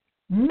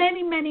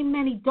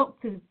 Many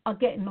doctors are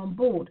getting on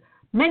board.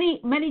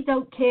 Many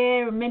don't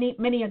care, and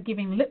many are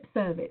giving lip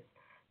service.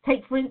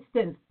 Take, for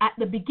instance, at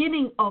the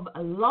beginning of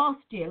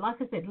last year, like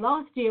I said,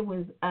 last year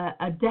was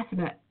a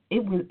definite,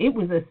 it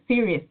was a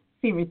serious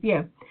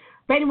year.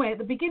 But anyway, at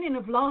the beginning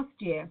of last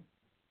year,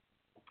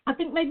 I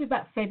think maybe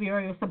about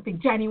February or something,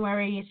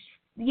 January-ish,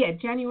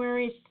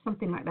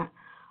 something like that,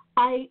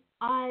 I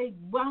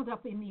wound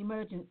up in the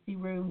emergency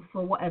room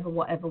for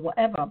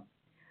whatever.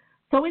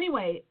 So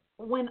anyway,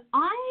 when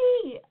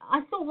I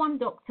saw one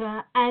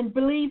doctor, and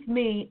believe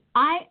me,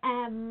 I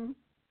am,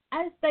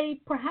 as they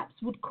perhaps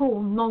would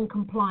call,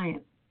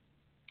 non-compliant.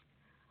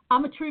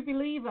 I'm a true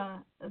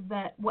believer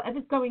that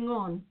whatever's going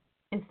on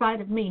inside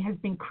of me has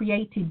been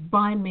created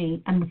by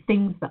me and the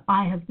things that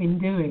I have been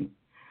doing.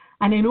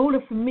 And in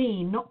order for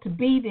me not to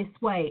be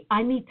this way,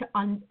 I need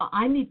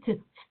to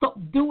stop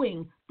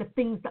doing the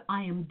things that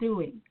I am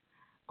doing.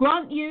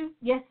 Grant you,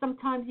 yes,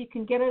 sometimes you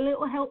can get a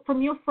little help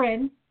from your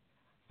friends.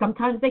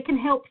 Sometimes they can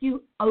help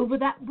you over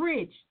that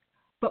bridge.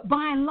 But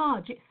by and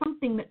large, it's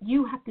something that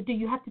you have to do.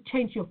 You have to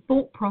change your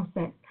thought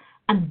process.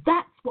 And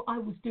that's what I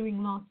was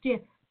doing last year,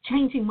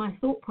 changing my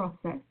thought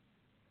process.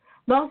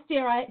 Last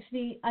year, I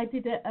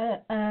did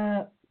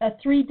a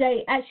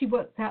 3-day, actually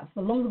worked out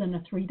for longer than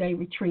a 3-day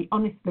retreat,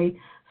 honestly,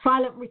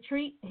 silent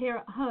retreat here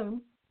at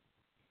home.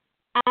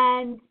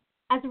 And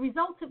as a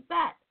result of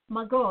that,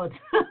 my God,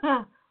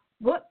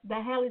 what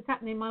the hell is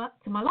happening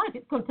to my life?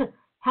 It's gone to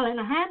hell in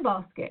a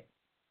handbasket.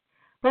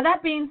 But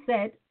that being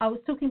said, I was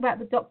talking about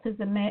the doctors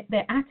and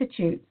their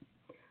attitudes.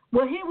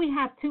 Well, here we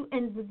have two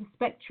ends of the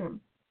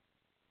spectrum.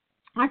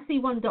 I see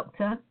one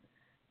doctor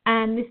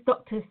And this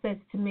doctor says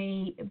to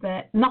me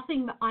that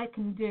nothing that I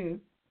can do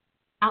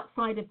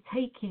outside of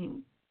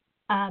taking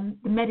the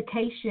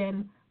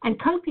medication and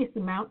copious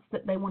amounts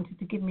that they wanted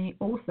to give me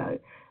also,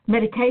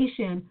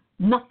 medication,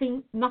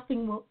 nothing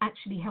will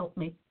actually help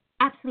me.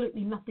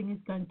 Absolutely nothing is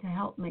going to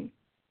help me.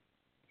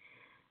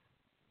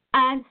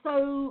 And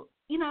so,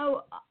 you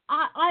know,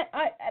 I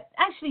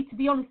actually, to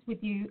be honest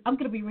with you, I'm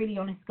going to be really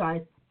honest,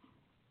 guys.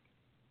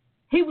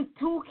 He was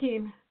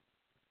talking,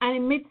 and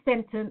in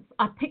mid-sentence,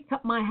 I picked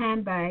up my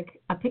handbag,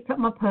 I picked up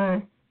my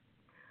purse,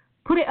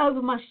 put it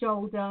over my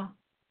shoulder,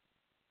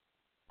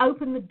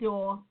 opened the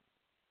door,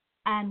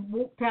 and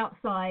walked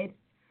outside.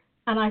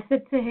 And I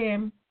said to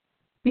him,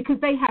 because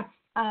they have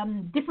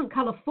different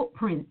color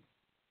footprints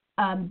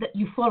that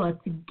you follow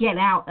to get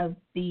out of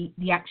the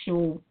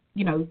actual,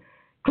 you know,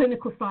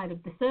 clinical side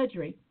of the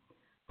surgery.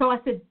 So I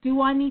said,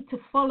 do I need to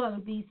follow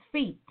these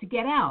feet to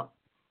get out?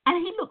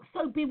 And he looked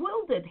so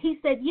bewildered. He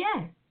said,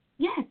 yes.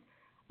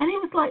 And he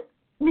was like,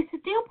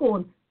 Mrs.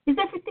 Dearborn, is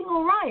everything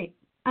all right?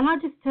 And I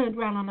just turned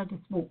around and I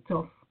just walked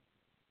off.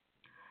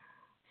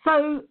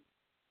 So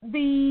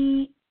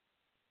the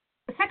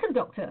second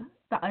doctor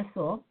that I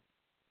saw,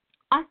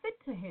 I said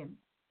to him,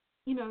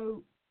 you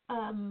know,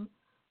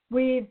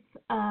 with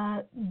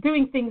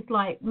doing things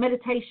like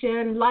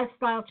meditation,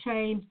 lifestyle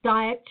change,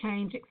 diet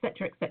change,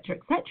 etc.,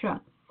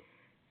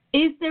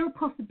 is there a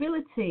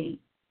possibility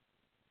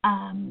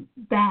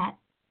that,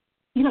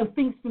 you know,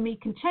 things for me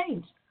can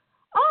change?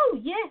 Oh,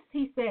 yes,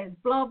 he says,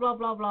 blah, blah,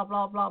 blah, blah,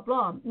 blah, blah,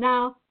 blah.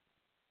 Now,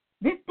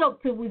 this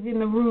doctor was in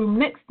the room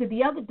next to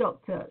the other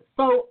doctor,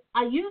 so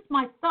I used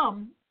my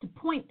thumb to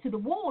point to the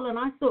wall, and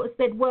I sort of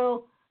said,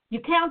 well,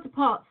 your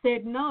counterpart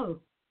said no.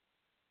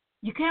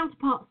 Your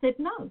counterpart said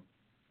no.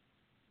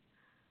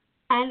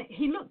 And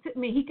he looked at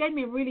me. He gave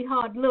me a really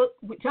hard look,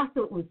 which I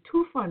thought was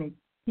too funny.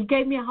 He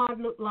gave me a hard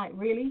look like,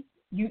 really?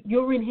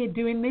 You're in here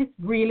doing this?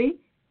 Really?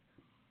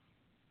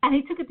 And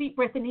he took a deep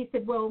breath and he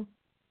said, well,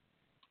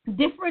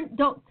 different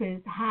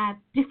doctors have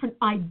different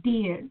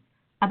ideas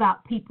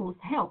about people's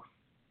health.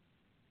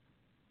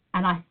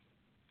 And I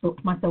thought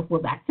to myself,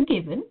 well, that's a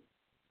given.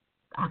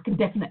 I can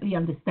definitely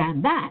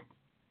understand that.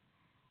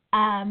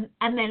 And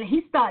then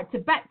he started to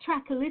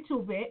backtrack a little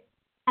bit,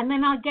 and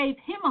then I gave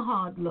him a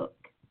hard look.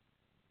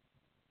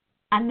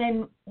 And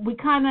then we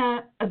kind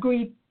of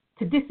agreed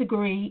to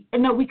disagree.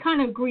 No, we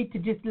kind of agreed to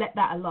just let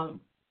that alone.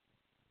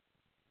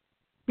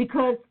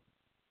 Because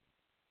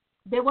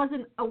there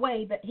wasn't a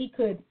way that he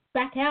could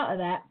back out of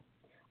that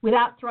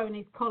without throwing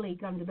his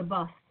colleague under the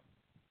bus.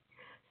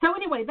 So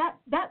anyway,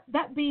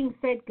 that being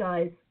said,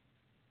 guys,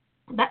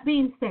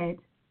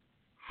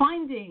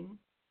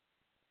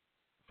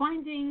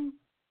 finding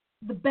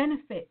the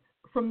benefits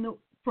from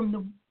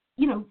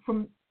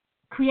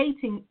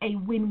creating a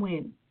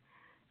win-win.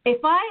 If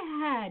I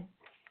had,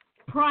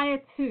 prior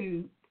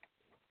to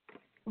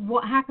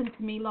what happened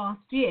to me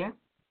last year,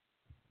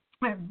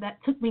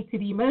 that took me to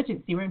the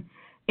emergency room,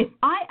 if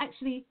I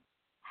actually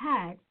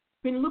had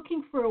been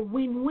looking for a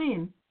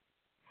win-win,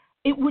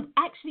 it would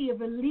actually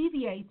have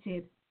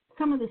alleviated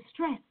some of the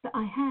stress that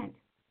I had.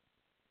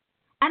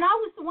 And I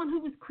was the one who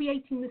was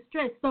creating the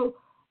stress. So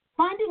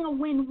finding a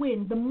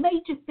win-win, the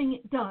major thing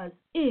it does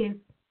is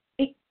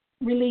it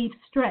relieves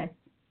stress.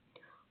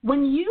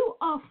 When you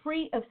are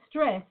free of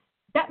stress,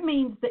 that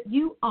means that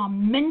you are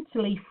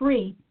mentally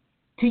free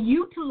to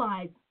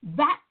utilize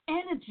that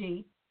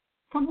energy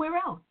somewhere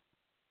else.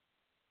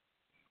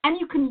 And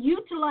you can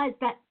utilize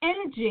that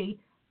energy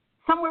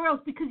somewhere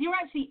else because you're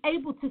actually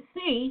able to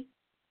see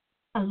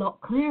a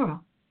lot clearer.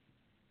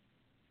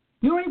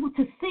 You're able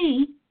to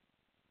see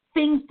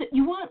things that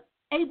you weren't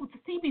able to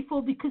see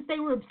before because they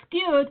were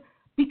obscured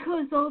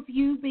because of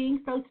you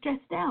being so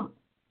stressed out.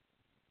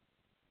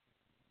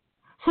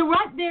 So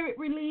right there, it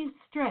relieves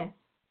stress.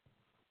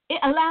 It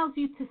allows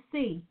you to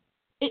see.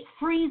 It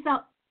frees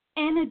up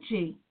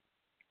energy.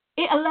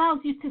 It allows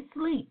you to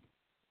sleep.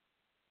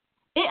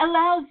 It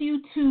allows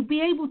you to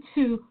be able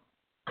to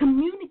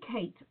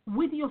communicate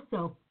with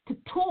yourself, to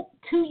talk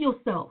to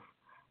yourself,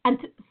 and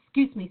to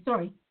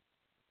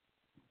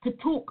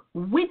talk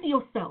with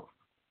yourself.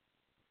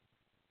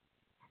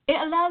 It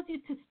allows you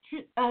to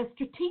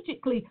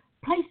strategically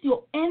place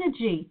your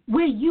energy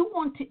where you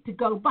want it to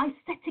go by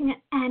setting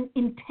an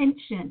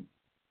intention.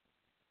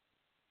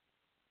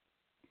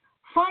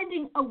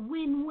 Finding a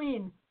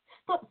win-win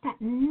stops that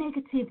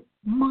negative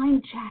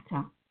mind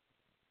chatter.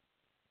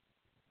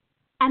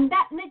 And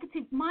that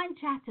negative mind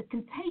chatter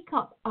can take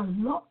up a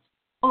lot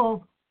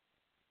of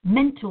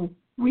mental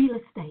real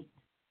estate.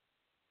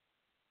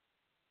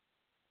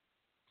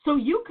 So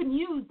you can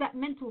use that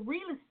mental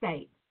real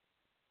estate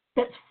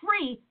that's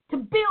free to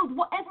build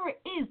whatever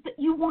it is that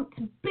you want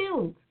to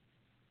build.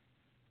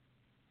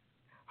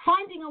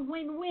 Finding a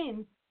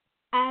win-win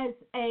as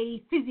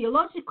a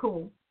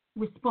physiological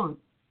response.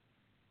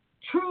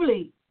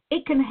 Truly,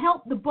 it can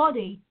help the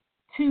body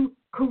to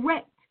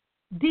correct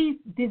these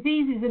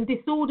diseases and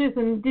disorders.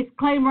 And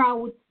disclaimer I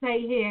would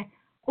say here,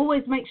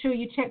 always make sure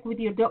you check with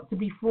your doctor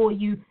before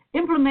you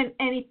implement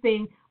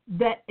anything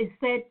that is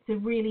said to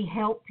really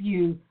help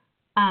you,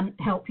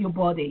 help your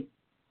body.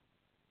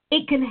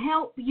 It can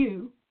help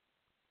you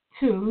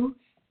to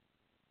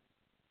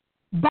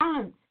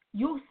balance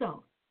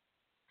yourself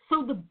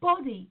so the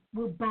body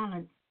will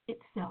balance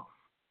itself.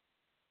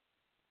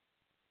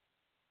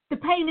 The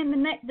pain in the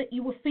neck that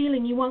you were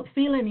feeling, you won't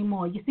feel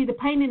anymore. You see, the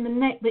pain in the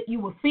neck that you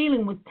were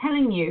feeling was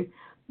telling you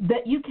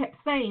that you kept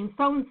saying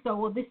so-and-so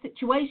or this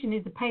situation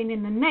is a pain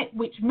in the neck,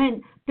 which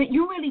meant that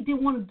you really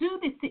didn't want to do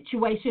this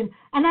situation.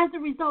 And as a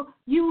result,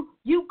 you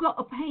got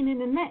a pain in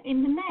the neck.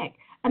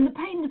 And the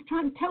pain was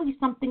trying to tell you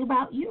something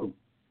about you.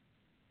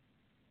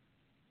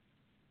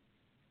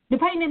 The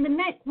pain in the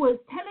neck was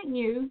telling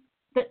you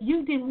that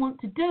you didn't want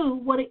to do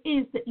what it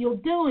is that you're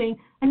doing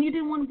and you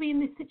didn't want to be in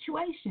this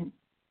situation.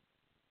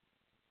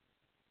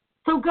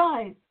 So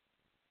guys,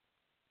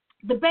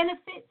 the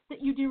benefits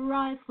that you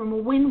derive from a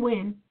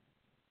win-win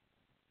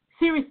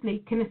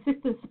seriously can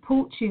assist and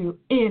support you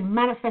in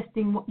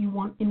manifesting what you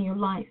want in your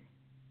life.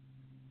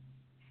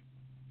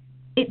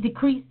 It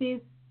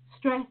decreases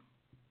stress.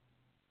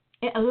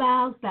 It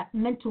allows that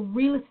mental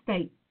real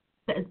estate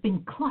that has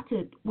been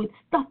cluttered with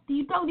stuff that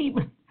you don't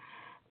even.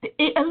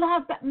 It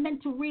allows that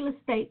mental real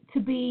estate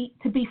to be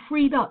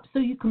freed up so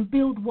you can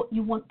build what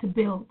you want to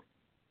build.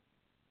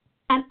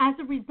 And as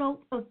a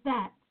result of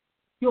that,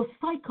 your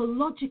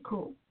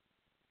psychological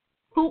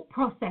thought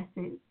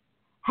processes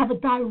have a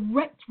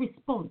direct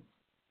response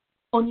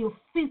on your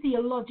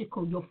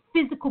physiological, your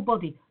physical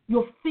body,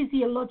 your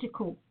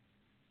physiological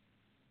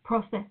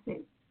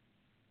processes.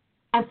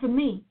 And for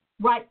me,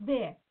 right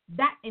there,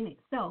 that in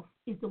itself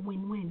is a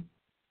win-win.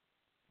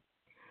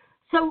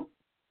 So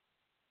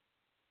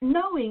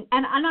knowing,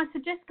 and I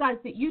suggest, guys,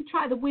 that you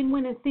try the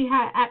win-win and see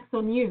how it acts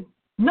on you.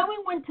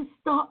 Knowing when to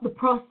start the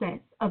process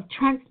of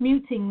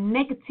transmuting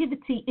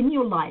negativity in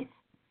your life,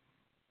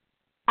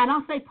 and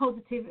I'll say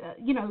positive,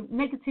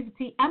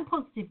 negativity and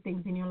positive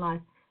things in your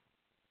life,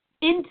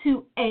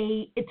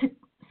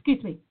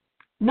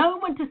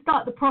 knowing when to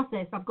start the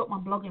process, I've got my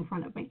blog in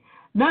front of me,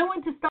 knowing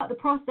when to start the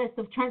process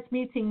of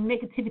transmuting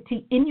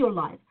negativity in your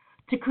life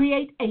to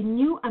create a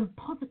new and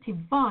positive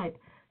vibe.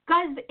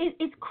 Guys,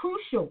 it's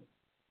crucial.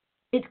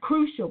 It's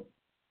crucial.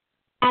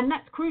 And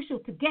that's crucial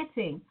to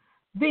getting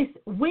this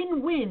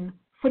win-win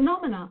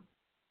phenomena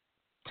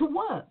to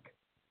work.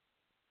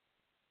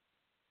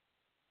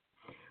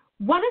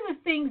 One of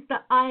the things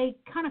that I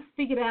kind of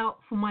figured out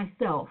for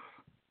myself,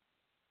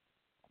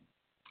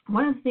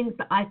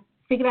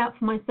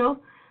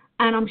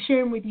 and I'm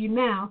sharing with you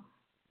now,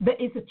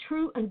 that is a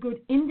true and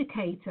good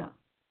indicator,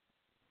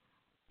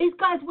 is,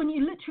 guys, when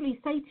you literally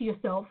say to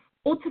yourself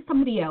or to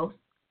somebody else,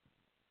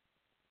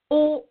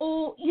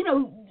 or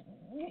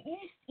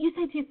you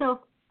say to yourself,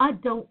 I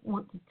don't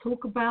want to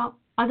talk about,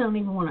 I don't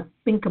even want to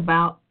think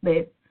about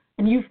this,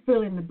 and you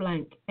fill in the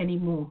blank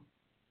anymore.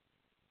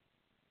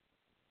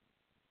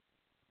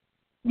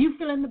 You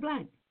fill in the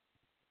blank.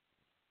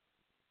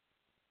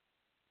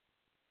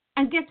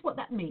 And guess what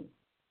that means?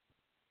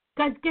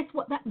 Guys, guess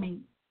what that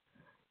means?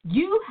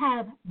 You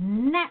have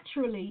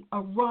naturally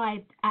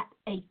arrived at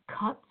a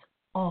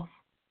cut-off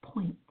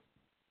point.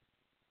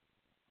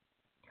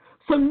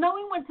 So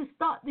knowing when to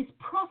start this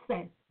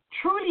process,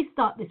 truly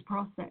start this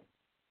process,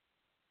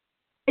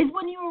 is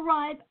when you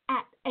arrive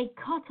at a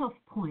cut-off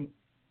point.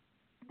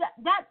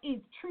 That is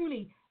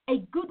truly a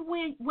good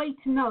way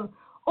to know.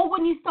 Or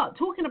when you start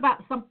talking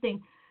about something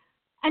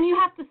and you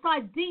have to sigh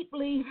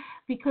deeply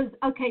because,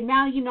 okay,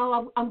 now you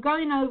know I'm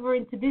going over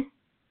into this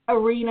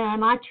arena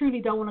and I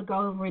truly don't want to go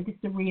over in this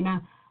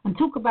arena and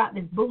talk about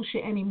this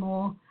bullshit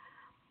anymore.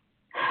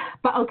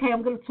 But, okay,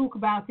 I'm going to talk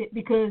about it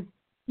because,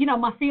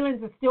 my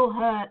feelings are still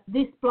hurt,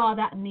 this, blah,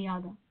 that, and the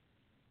other.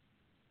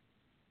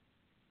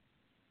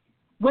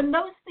 When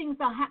those things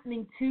are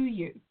happening to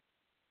you,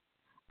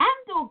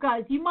 and or,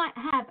 guys, you might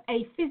have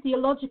a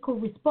physiological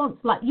response,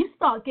 like you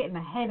start getting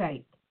a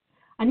headache.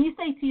 And you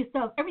say to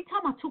yourself, every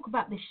time I talk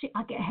about this shit,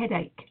 I get a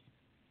headache.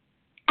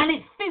 And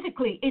it's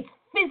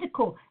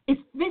physical,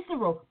 it's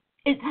visceral,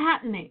 it's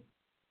happening.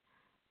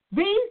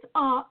 These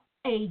are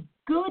a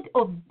good,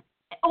 or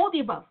all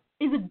the above,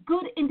 is a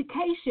good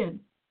indication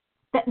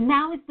that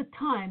now is the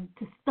time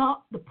to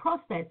start the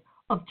process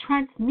of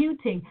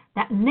transmuting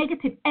that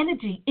negative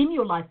energy in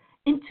your life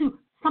into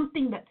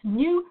something that's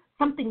new,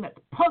 something that's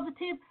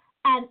positive,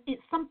 and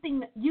it's something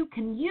that you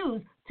can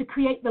use to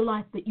create the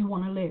life that you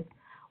want to live.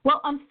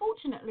 Well,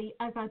 unfortunately,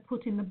 as I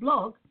put in the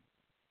blog,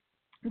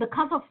 the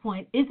cutoff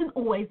point isn't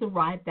always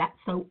arrived at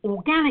so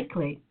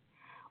organically,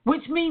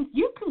 which means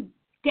you can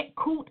get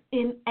caught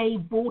in a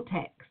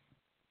vortex.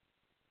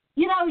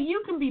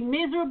 You can be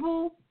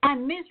miserable,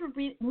 and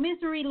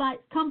misery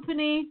likes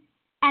company,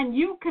 and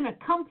you can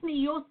accompany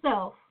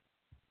yourself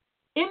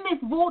in this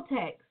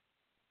vortex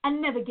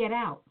and never get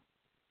out.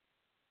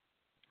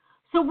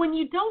 So when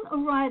you don't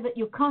arrive at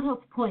your cutoff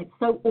point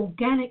so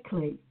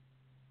organically,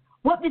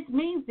 what this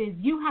means is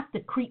you have to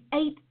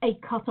create a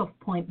cutoff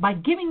point by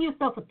giving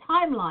yourself a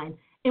timeline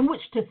in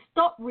which to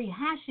stop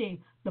rehashing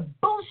the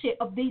bullshit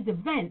of these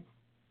events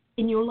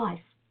in your life.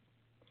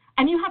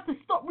 And you have to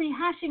stop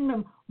rehashing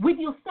them with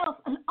yourself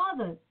and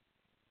others.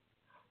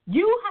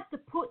 You have to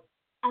put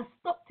a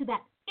stop to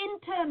that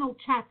internal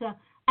chatter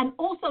and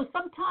also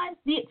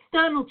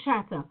external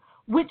chatter,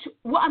 which,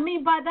 what I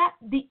mean by that,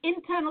 the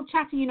internal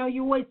chatter, you know,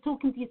 you're always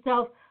talking to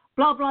yourself,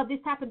 blah, blah, this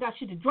happened, I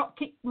should have drop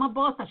kicked my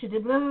boss, I should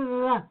have blah, blah,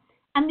 blah.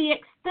 And the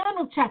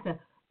external chatter,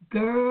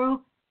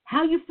 girl,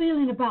 how you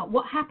feeling about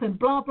what happened,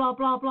 blah, blah,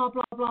 blah, blah,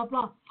 blah, blah,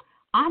 blah.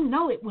 I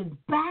know it was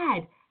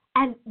bad.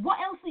 And what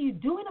else are you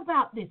doing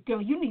about this,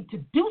 girl? You need to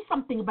do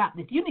something about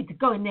this. You need to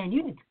go in there and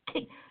you need to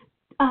kick.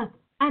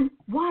 And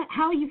why?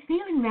 How are you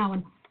feeling now?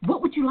 And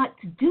what would you like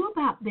to do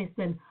about this?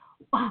 And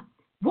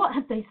what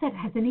have they said?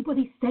 Has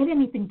anybody said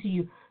anything to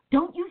you?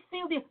 Don't you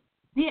feel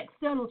the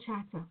external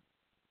chatter?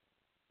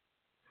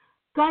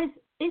 Guys,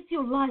 it's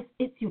your life.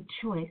 It's your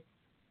choice.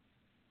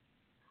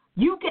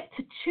 You get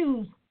to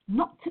choose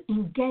not to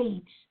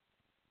engage.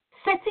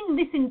 Setting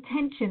this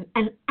intention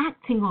and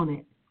acting on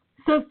it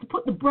serves to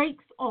put the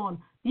brakes on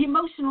the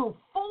emotional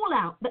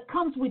fallout that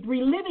comes with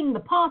reliving the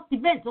past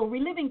events or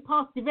reliving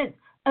past events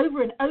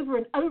over and over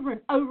and over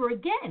and over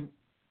again.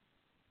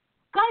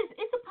 Guys,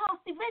 it's a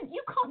past event.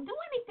 You can't do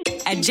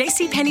anything. At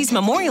JCPenney's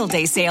Memorial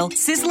Day sale,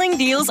 sizzling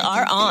deals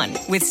are on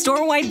with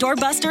store-wide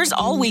doorbusters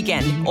all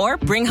weekend. Or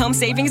bring home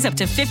savings up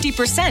to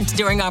 50%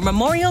 during our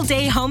Memorial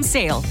Day home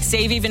sale.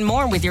 Save even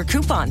more with your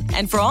coupon.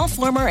 And for all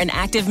former and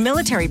active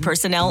military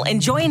personnel,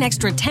 enjoy an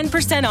extra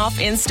 10% off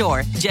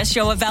in-store. Just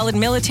show a valid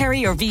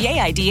military or VA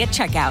ID at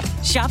checkout.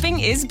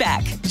 Shopping is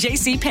back.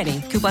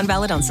 JCPenney. Coupon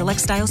valid on select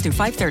styles through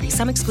 5/30.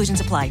 Some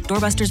exclusions apply.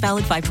 Doorbusters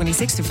valid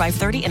 5/26 through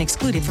 5/30 and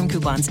excluded from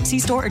coupons. See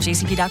store or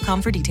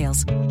JCP.com for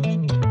details.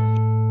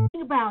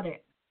 About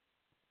it,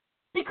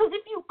 because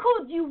if you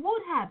could, you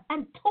would have.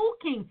 And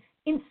talking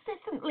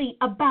incessantly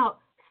about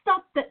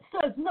stuff that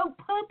serves no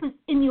purpose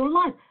in your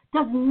life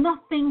does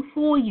nothing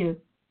for you.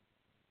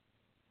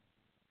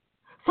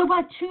 So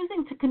by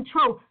choosing to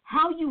control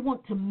how you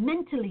want to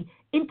mentally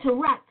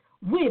interact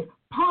with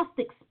past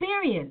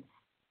experience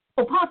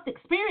or past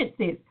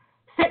experiences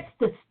sets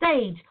the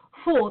stage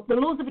for the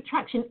laws of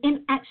attraction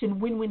in action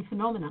win-win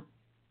phenomena.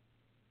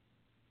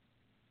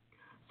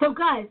 So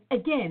guys,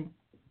 again,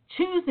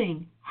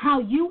 choosing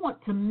how you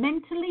want to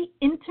mentally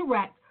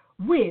interact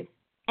with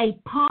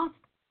past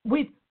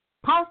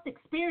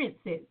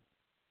experiences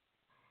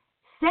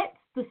sets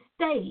the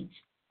stage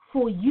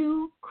for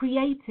you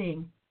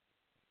creating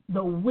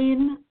the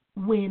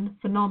win-win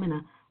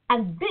phenomena.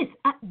 And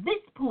at this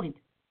point,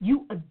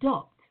 you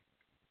adopt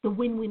the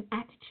win-win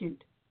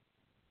attitude.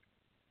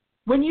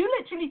 When you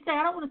literally say,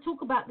 I don't want to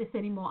talk about this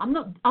anymore, I'm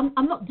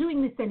not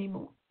doing this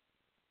anymore.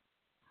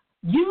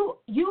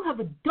 You have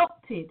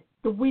adopted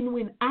the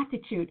win-win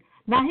attitude.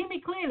 Now, hear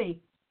me clearly.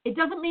 It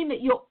doesn't mean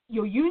that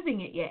you're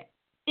using it yet.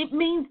 It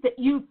means that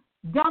you've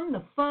done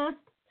the first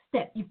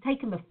step. You've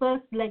taken the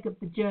first leg of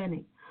the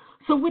journey.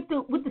 So with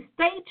the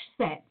stage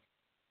set,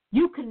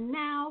 you can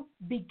now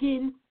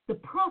begin the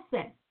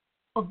process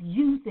of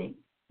using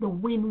the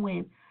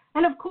win-win.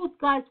 And of course,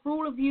 guys, for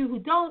all of you who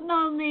don't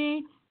know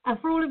me, and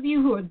for all of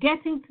you who are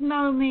getting to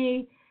know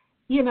me,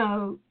 you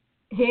know,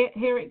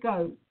 here it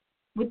goes.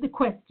 With the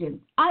questions.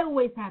 I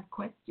always have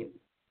questions.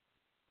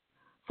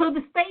 So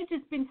the stage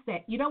has been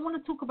set. You don't want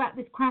to talk about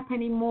this crap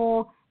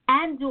anymore,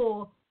 and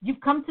or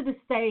you've come to the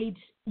stage,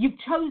 you've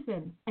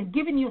chosen and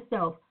given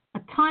yourself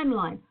a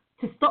timeline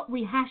to stop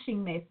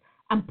rehashing this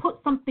and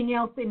put something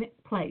else in its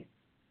place.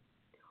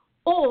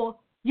 Or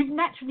you've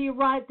naturally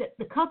arrived at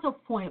the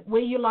cutoff point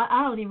where you're like,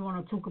 I don't even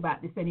want to talk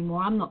about this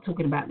anymore. I'm not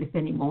talking about this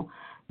anymore.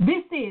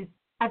 This is,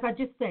 as I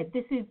just said,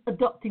 this is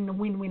adopting the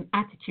win-win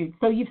attitude.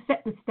 So you've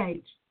set the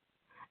stage.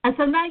 And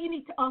so now you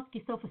need to ask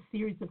yourself a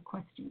series of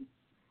questions.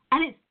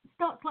 And it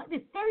starts like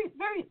this, very,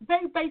 very,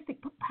 very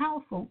basic but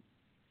powerful.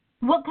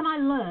 What can I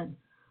learn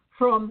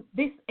from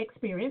this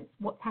experience?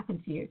 What's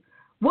happened to you?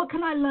 What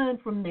can I learn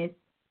from this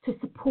to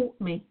support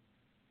me?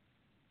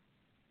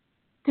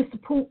 To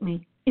support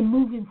me in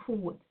moving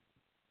forward.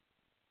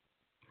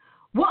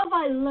 What have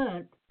I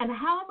learned and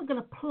how am I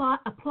going to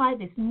apply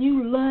this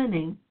new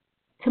learning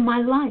to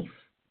my life?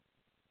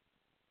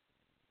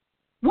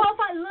 What have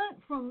I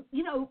learned from,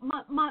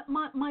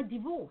 my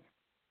divorce?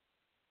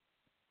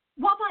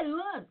 What have I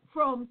learned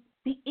from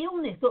the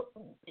illness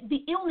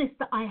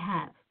that I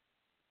have?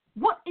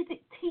 What is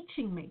it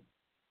teaching me?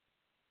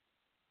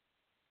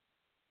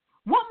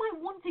 What am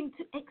I wanting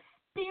to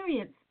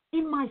experience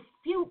in my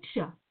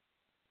future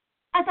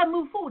as I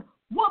move forward?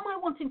 What am I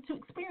wanting to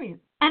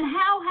experience? And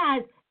how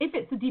has, if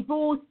it's a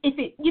divorce, if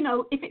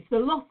it's the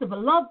loss of a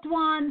loved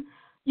one,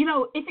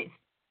 if it's,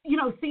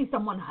 seeing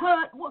someone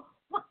hurt,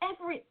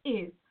 whatever it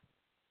is,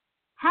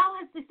 how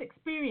has this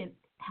experience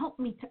helped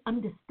me to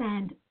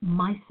understand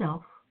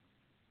myself?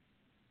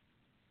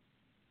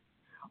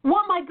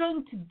 What am I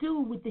going to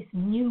do with this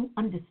new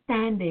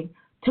understanding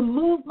to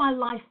move my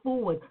life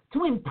forward,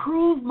 to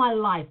improve my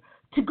life,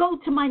 to go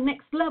to my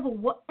next level,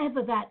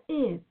 whatever that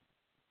is?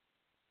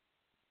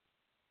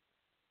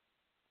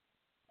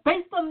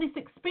 Based on this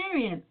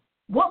experience,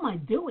 what am I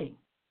doing?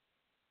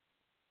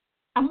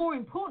 And more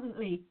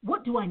importantly,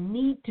 what do I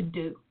need to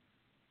do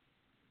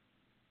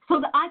so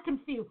that I can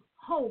feel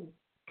whole,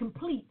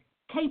 complete,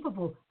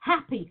 capable,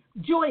 happy,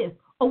 joyous,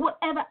 or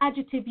whatever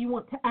adjective you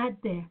want to add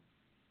there?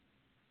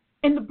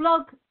 In the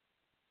blog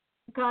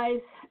guys,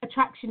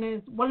 attraction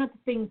is one of the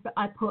things that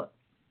I put,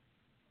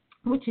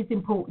 which is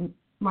important,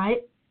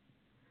 right?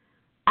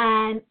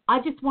 And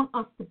I just want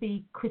us to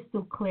be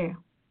crystal clear.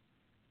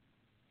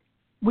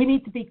 We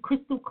need to be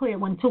crystal clear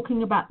when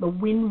talking about the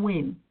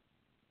win-win,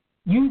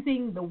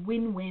 using the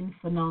win-win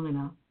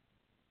phenomena.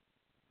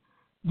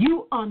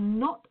 You are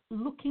not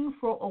looking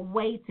for a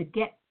way to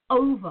get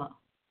over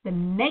the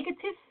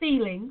negative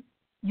feelings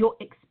you're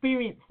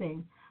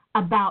experiencing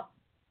about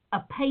a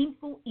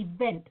painful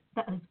event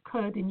that has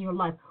occurred in your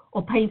life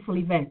or painful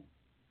event.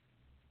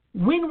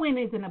 Win-win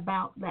isn't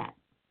about that.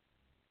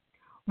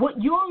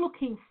 What you're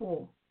looking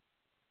for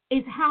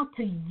is how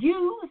to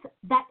use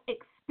that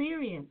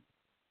experience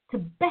to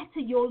better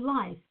your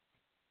life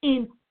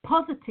in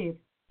positive,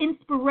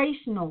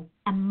 inspirational,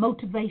 and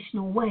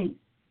motivational ways.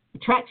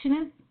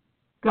 Attractionists,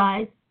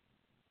 guys,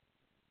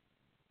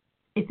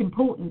 it's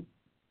important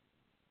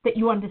that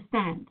you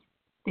understand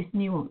this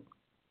nuance.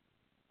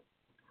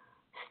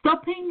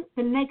 Stopping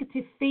the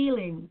negative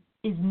feelings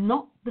is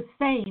not the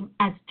same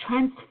as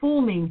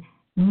transforming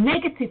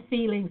negative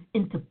feelings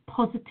into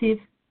positive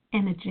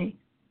energy.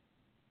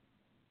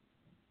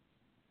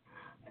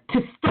 To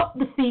stop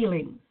the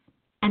feelings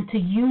and to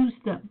use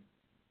them.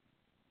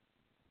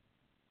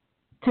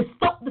 To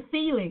stop the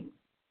feelings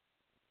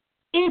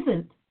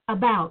isn't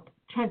about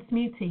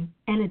transmuting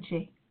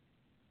energy.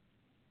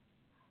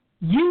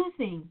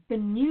 Using the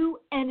new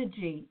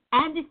energy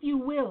and, if you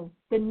will,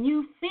 the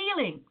new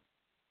feelings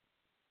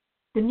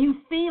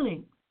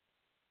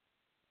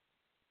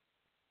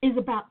is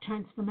about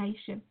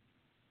transformation.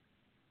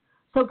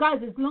 So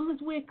guys, as long as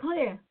we're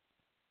clear,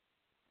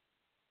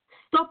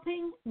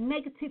 stopping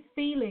negative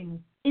feelings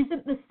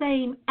isn't the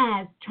same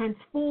as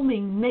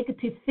transforming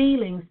negative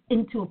feelings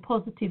into a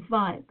positive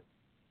vibe.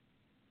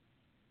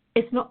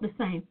 It's not the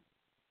same.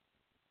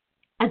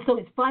 And so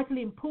it's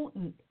vitally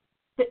important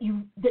that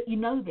you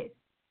know this.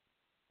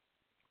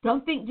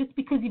 Don't think just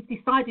because you've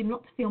decided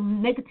not to feel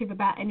negative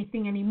about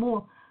anything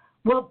anymore.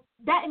 Well,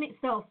 that in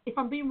itself, if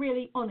I'm being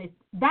really honest,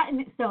 that in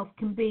itself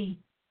can be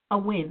a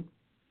win.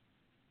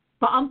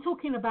 But I'm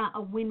talking about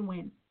a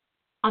win-win.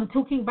 I'm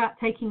talking about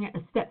taking it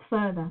a step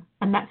further.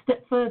 And that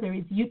step further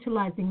is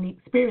utilizing the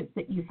experience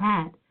that you've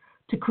had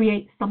to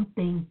create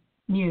something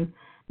new.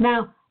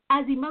 Now,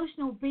 as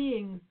emotional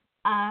beings,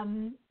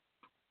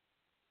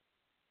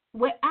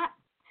 we're apt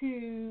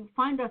to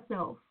find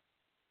ourselves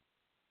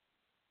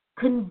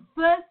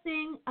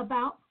conversing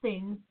about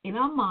things in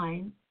our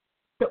minds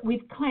that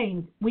we've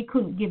claimed we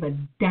couldn't give a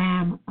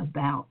damn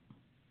about.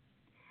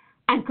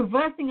 And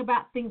conversing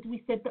about things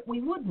we said that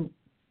we wouldn't.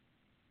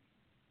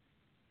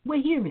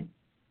 We're human.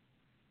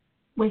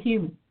 We're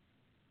human.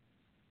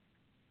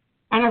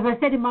 And as I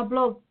said in my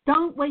blog,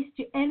 don't waste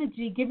your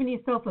energy giving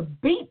yourself a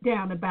beat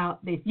down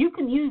about this. You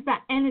can use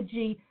that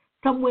energy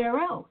somewhere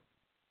else.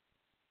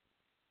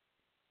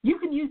 You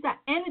can use that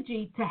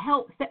energy to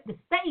help set the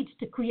stage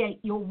to create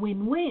your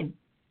win-win.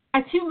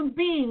 As human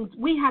beings,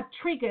 we have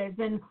triggers,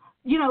 and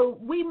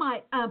we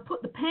might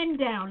put the pen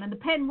down and the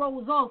pen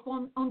rolls off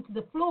onto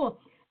the floor.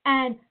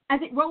 And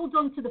as it rolls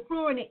onto the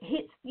floor and it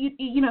hits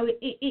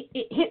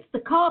it hits the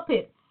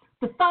carpet,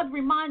 the thud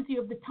reminds you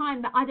of the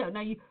time that, I don't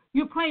know,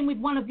 you're playing with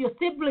one of your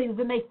siblings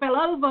and they fell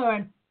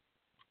over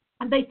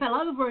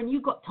and you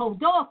got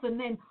told off, and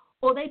then,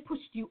 or they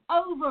pushed you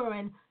over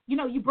and,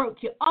 you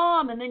broke your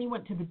arm, and then you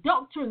went to the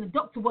doctor and the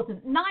doctor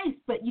wasn't nice,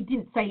 but you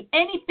didn't say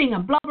anything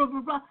and blah, blah,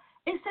 blah, blah.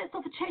 It sets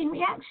off a chain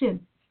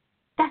reaction.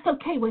 That's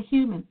okay. We're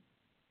human.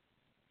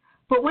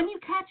 But when you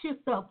catch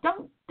yourself,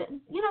 don't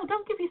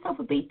give yourself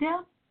a beat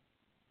down.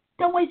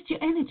 Don't waste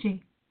your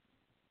energy.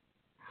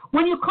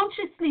 When you're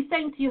consciously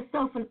saying to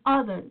yourself and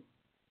others,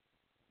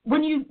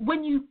 when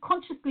you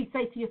consciously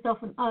say to yourself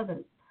and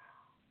others,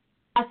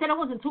 I said I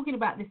wasn't talking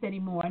about this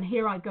anymore, and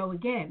here I go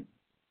again.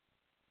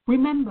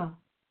 Remember,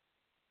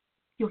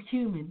 you're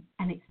human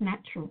and it's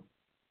natural.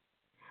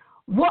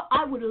 What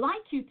I would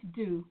like you to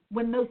do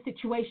when those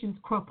situations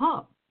crop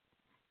up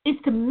is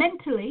to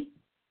mentally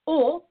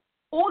or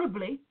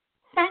audibly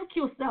thank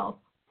yourself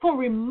for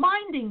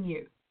reminding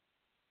you,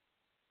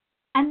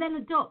 and then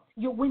adopt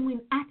your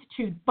win-win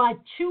attitude by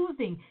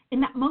choosing in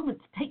that moment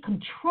to take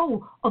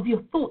control of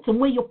your thoughts and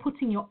where you're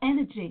putting your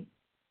energy.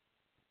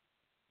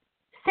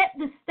 Set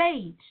the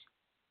stage.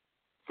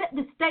 Set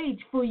the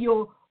stage for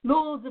your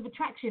laws of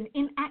attraction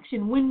in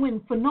action, win-win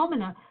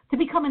phenomena to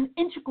become an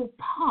integral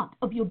part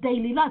of your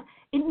daily life.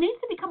 It needs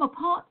to become a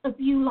part of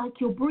you like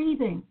you're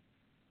breathing.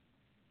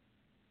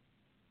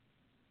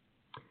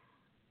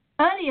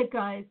 Earlier,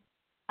 guys,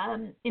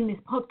 in this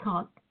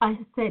podcast, I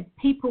had said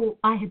people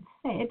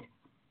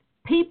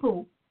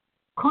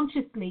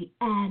consciously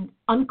and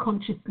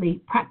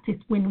unconsciously practice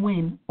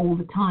win-win all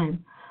the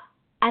time.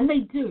 And they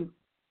do.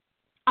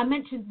 I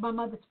mentioned my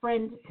mother's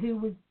friend who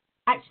was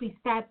actually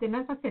stabbed, and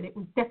as I said, it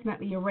was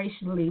definitely a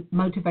racially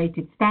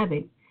motivated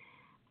stabbing.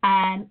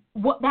 And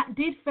what that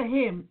did for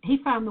him, he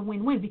found the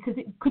win-win, because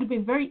it could have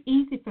been very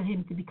easy for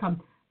him to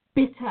become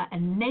bitter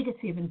and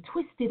negative and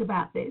twisted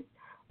about this.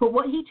 But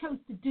what he chose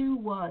to do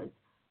was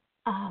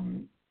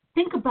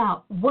think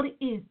about what it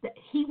is that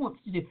he wants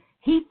to do.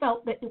 He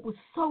felt that it was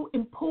so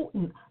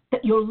important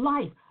that your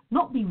life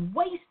not be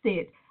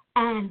wasted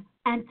and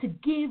to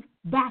give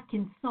back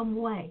in some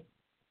way.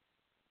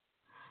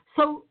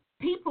 So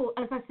people,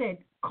 as I said,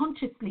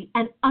 consciously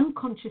and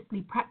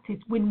unconsciously practice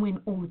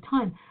win-win all the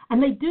time.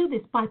 And they do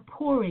this by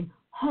pouring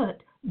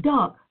hurt,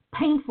 dark,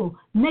 painful,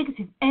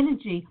 negative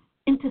energy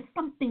into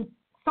something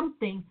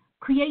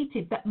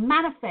creative that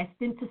manifests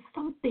into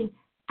something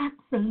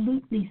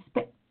absolutely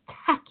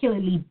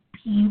spectacularly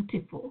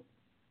beautiful.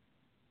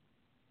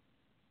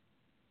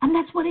 And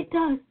that's what it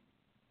does.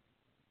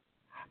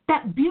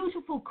 That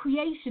beautiful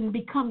creation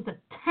becomes a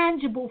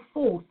tangible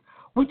force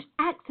which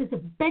acts as a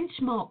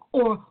benchmark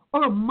or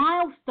a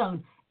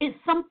milestone. It's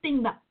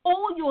something that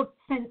all your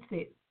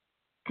senses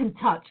can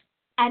touch,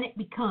 and it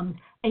becomes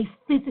a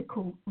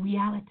physical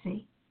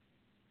reality.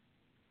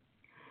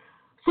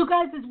 So,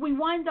 guys, as we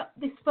wind up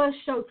this first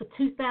show for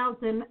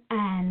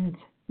 2019,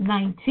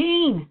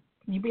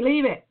 can you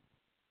believe it?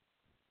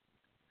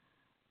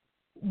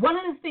 One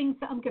of the things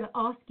that I'm going to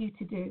ask you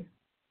to do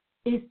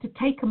is to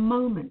take a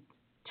moment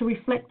to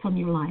reflect on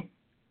your life.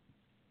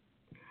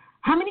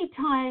 How many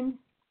times,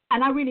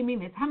 and I really mean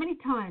this, how many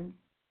times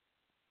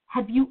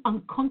have you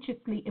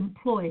unconsciously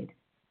employed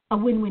a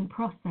win-win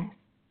process?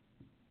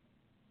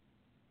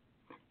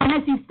 And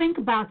as you think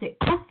about it,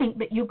 I think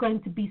that you're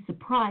going to be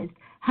surprised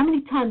how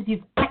many times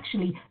you've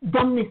actually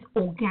done this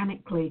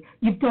organically.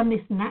 You've done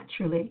this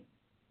naturally.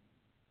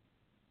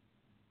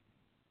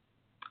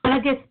 And I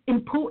guess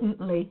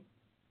importantly,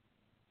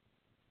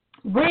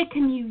 where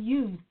can you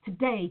use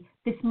today,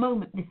 this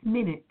moment, this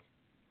minute,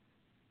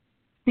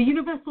 the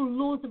universal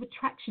laws of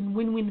attraction,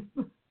 win-win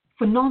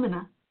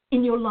phenomena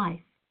in your life,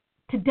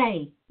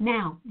 today,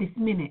 now, this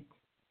minute?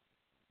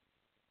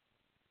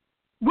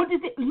 What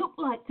does it look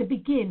like to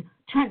begin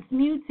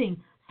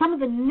transmuting some of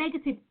the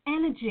negative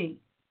energy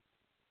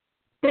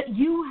that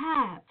you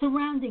have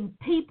surrounding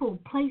people,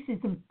 places,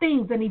 and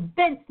things, and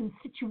events and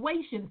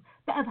situations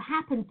that have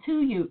happened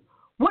to you?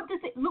 What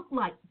does it look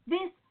like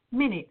this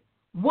minute,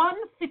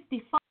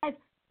 1:55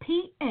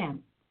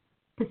 p.m.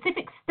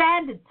 Pacific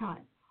Standard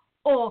Time,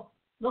 or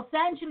Los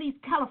Angeles,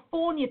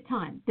 California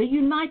time, the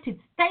United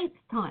States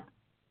time?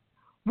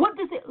 What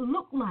does it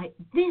look like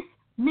this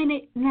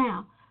minute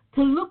now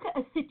to look at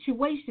a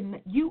situation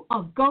that you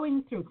are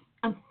going through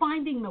and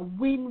finding the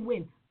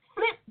win-win?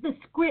 Flip the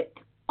script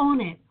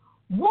on it.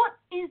 What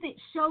is it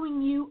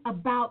showing you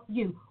about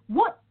you?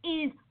 What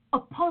is a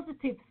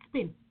positive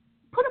spin?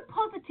 Put a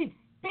positive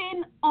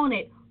spin on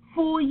it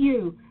for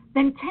you.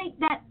 Then take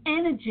that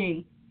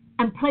energy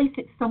and place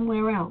it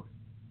somewhere else.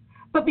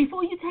 But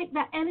before you take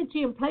that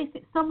energy and place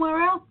it somewhere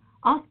else,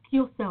 ask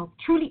yourself,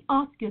 truly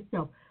ask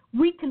yourself,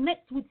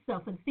 reconnect with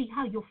self and see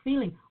how you're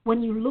feeling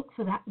when you look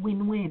for that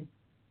win-win.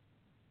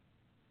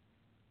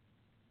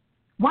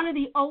 One of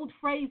the old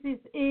phrases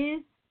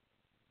is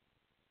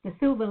the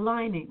silver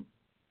lining.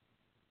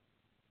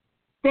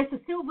 There's a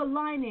silver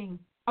lining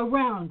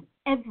around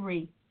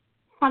every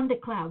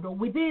thundercloud, or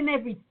within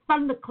every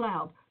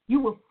thundercloud, you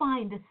will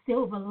find a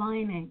silver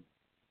lining.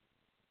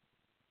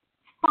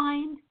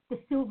 Find the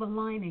silver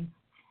lining.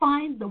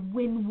 Find the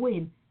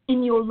win-win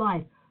in your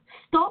life.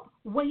 Stop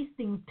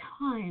wasting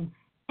time,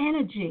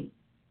 energy,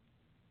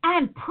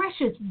 and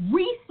precious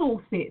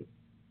resources,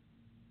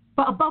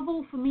 but above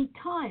all for me,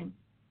 time,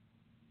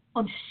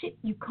 on shit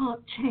you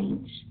can't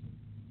change.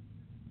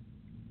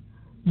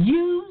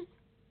 Use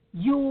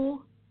your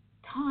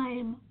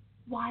time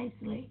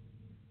wisely.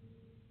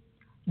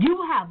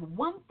 You have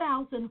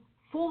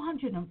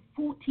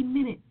 1,440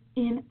 minutes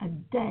in a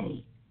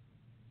day.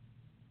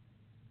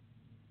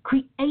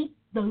 Create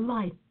the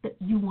life that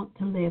you want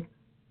to live.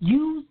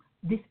 Use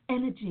this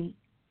energy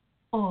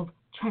of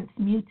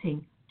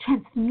transmuting.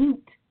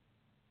 Transmute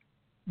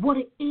what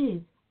it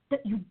is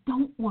that you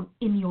don't want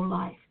in your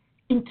life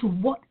into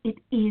what it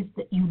is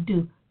that you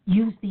do.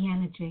 Use the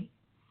energy.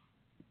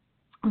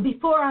 And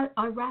before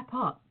I wrap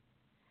up,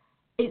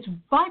 it's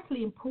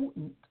vitally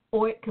important,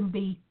 or it can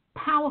be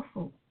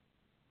powerful,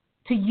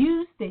 to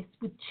use this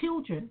with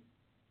children.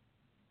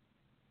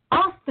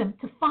 Ask them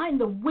to find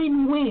the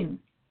win-win.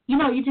 You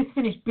know, you just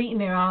finished beating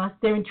their ass,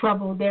 they're in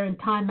trouble, they're in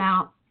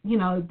timeout, you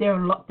know, they're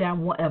in lockdown,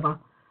 whatever.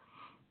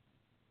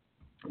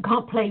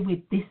 Can't play with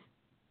this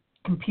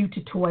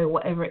computer toy or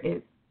whatever it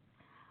is.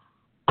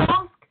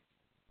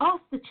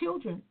 Ask the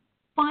children,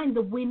 find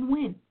the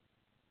win-win.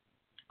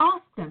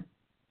 Ask them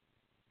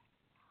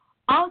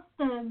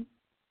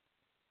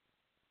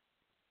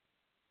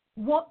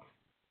what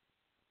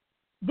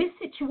this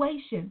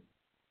situation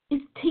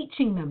is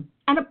teaching them,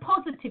 and a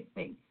positive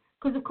thing,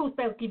 because of course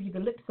they'll give you the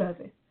lip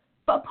service,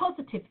 but a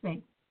positive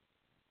thing,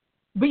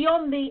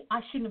 beyond the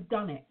I shouldn't have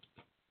done it.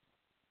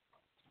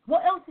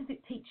 What else is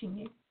it teaching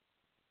you?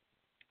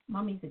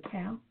 Mummy's a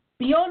cow.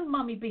 Beyond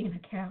mummy being a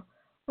cow,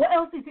 what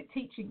else is it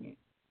teaching you?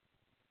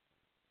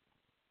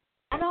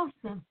 And ask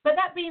them. But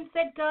that being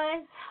said,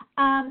 guys,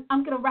 I'm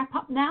going to wrap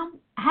up now.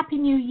 Happy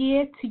New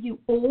Year to you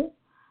all,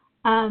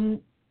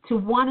 to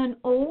one and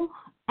all.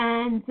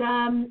 And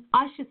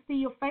I should see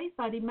your face,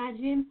 I'd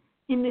imagine,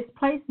 in this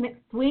place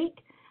next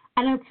week.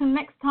 And until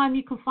next time,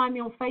 you can find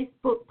me on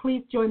Facebook.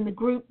 Please join the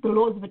group, The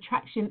Laws of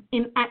Attraction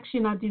in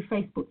Action. I do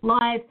Facebook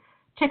Live.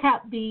 Check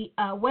out the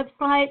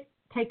website.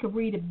 Take a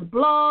read of the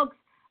blogs.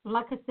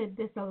 Like I said,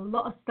 there's a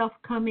lot of stuff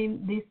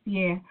coming this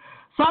year.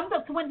 So I'm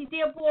Dr. Wendy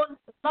Dearborn.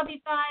 Love you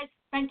guys.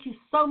 Thank you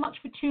so much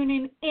for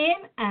tuning in.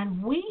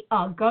 And we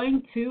are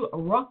going to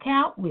rock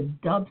out with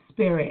Dub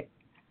Spirit.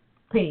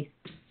 Peace.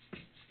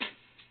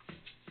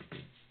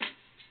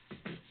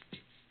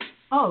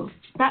 Oh,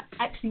 that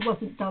actually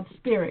wasn't Dub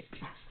Spirit.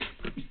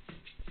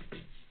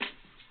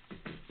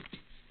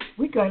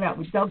 We're going out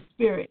with Dub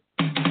Spirit.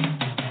 There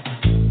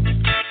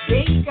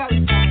you go,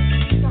 guys.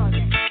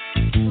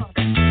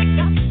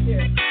 Dub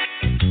Spirit.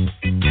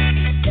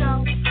 Let's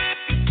go.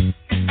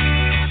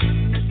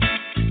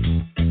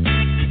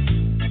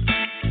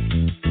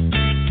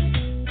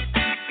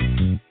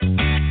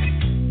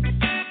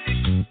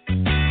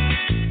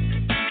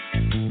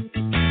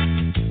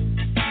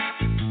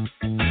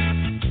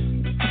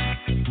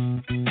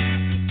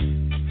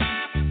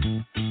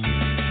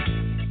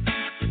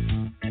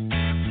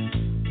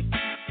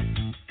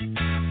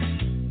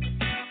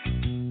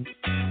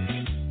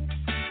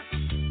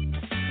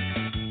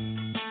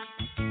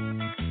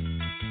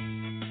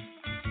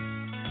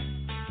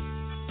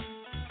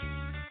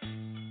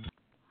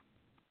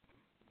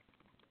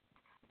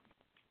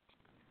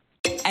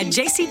 At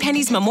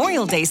JCPenney's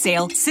Memorial Day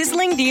sale,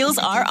 sizzling deals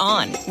are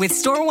on with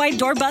store-wide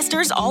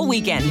doorbusters all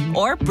weekend.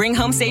 Or bring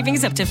home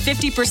savings up to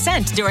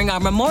 50% during our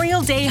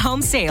Memorial Day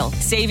home sale.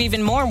 Save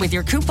even more with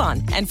your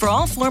coupon. And for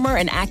all former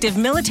and active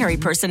military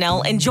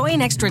personnel, enjoy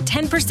an extra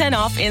 10%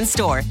 off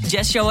in-store.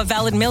 Just show a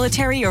valid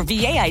military or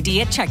VA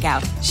ID at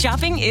checkout.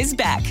 Shopping is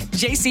back.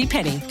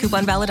 JCPenney.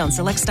 Coupon valid on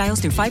select styles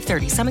through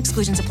 5/30. Some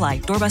exclusions apply.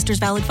 Doorbusters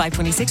valid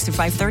 5/26 through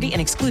 5/30 and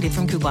excluded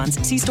from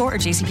coupons. See store or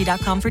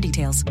jcp.com for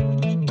details.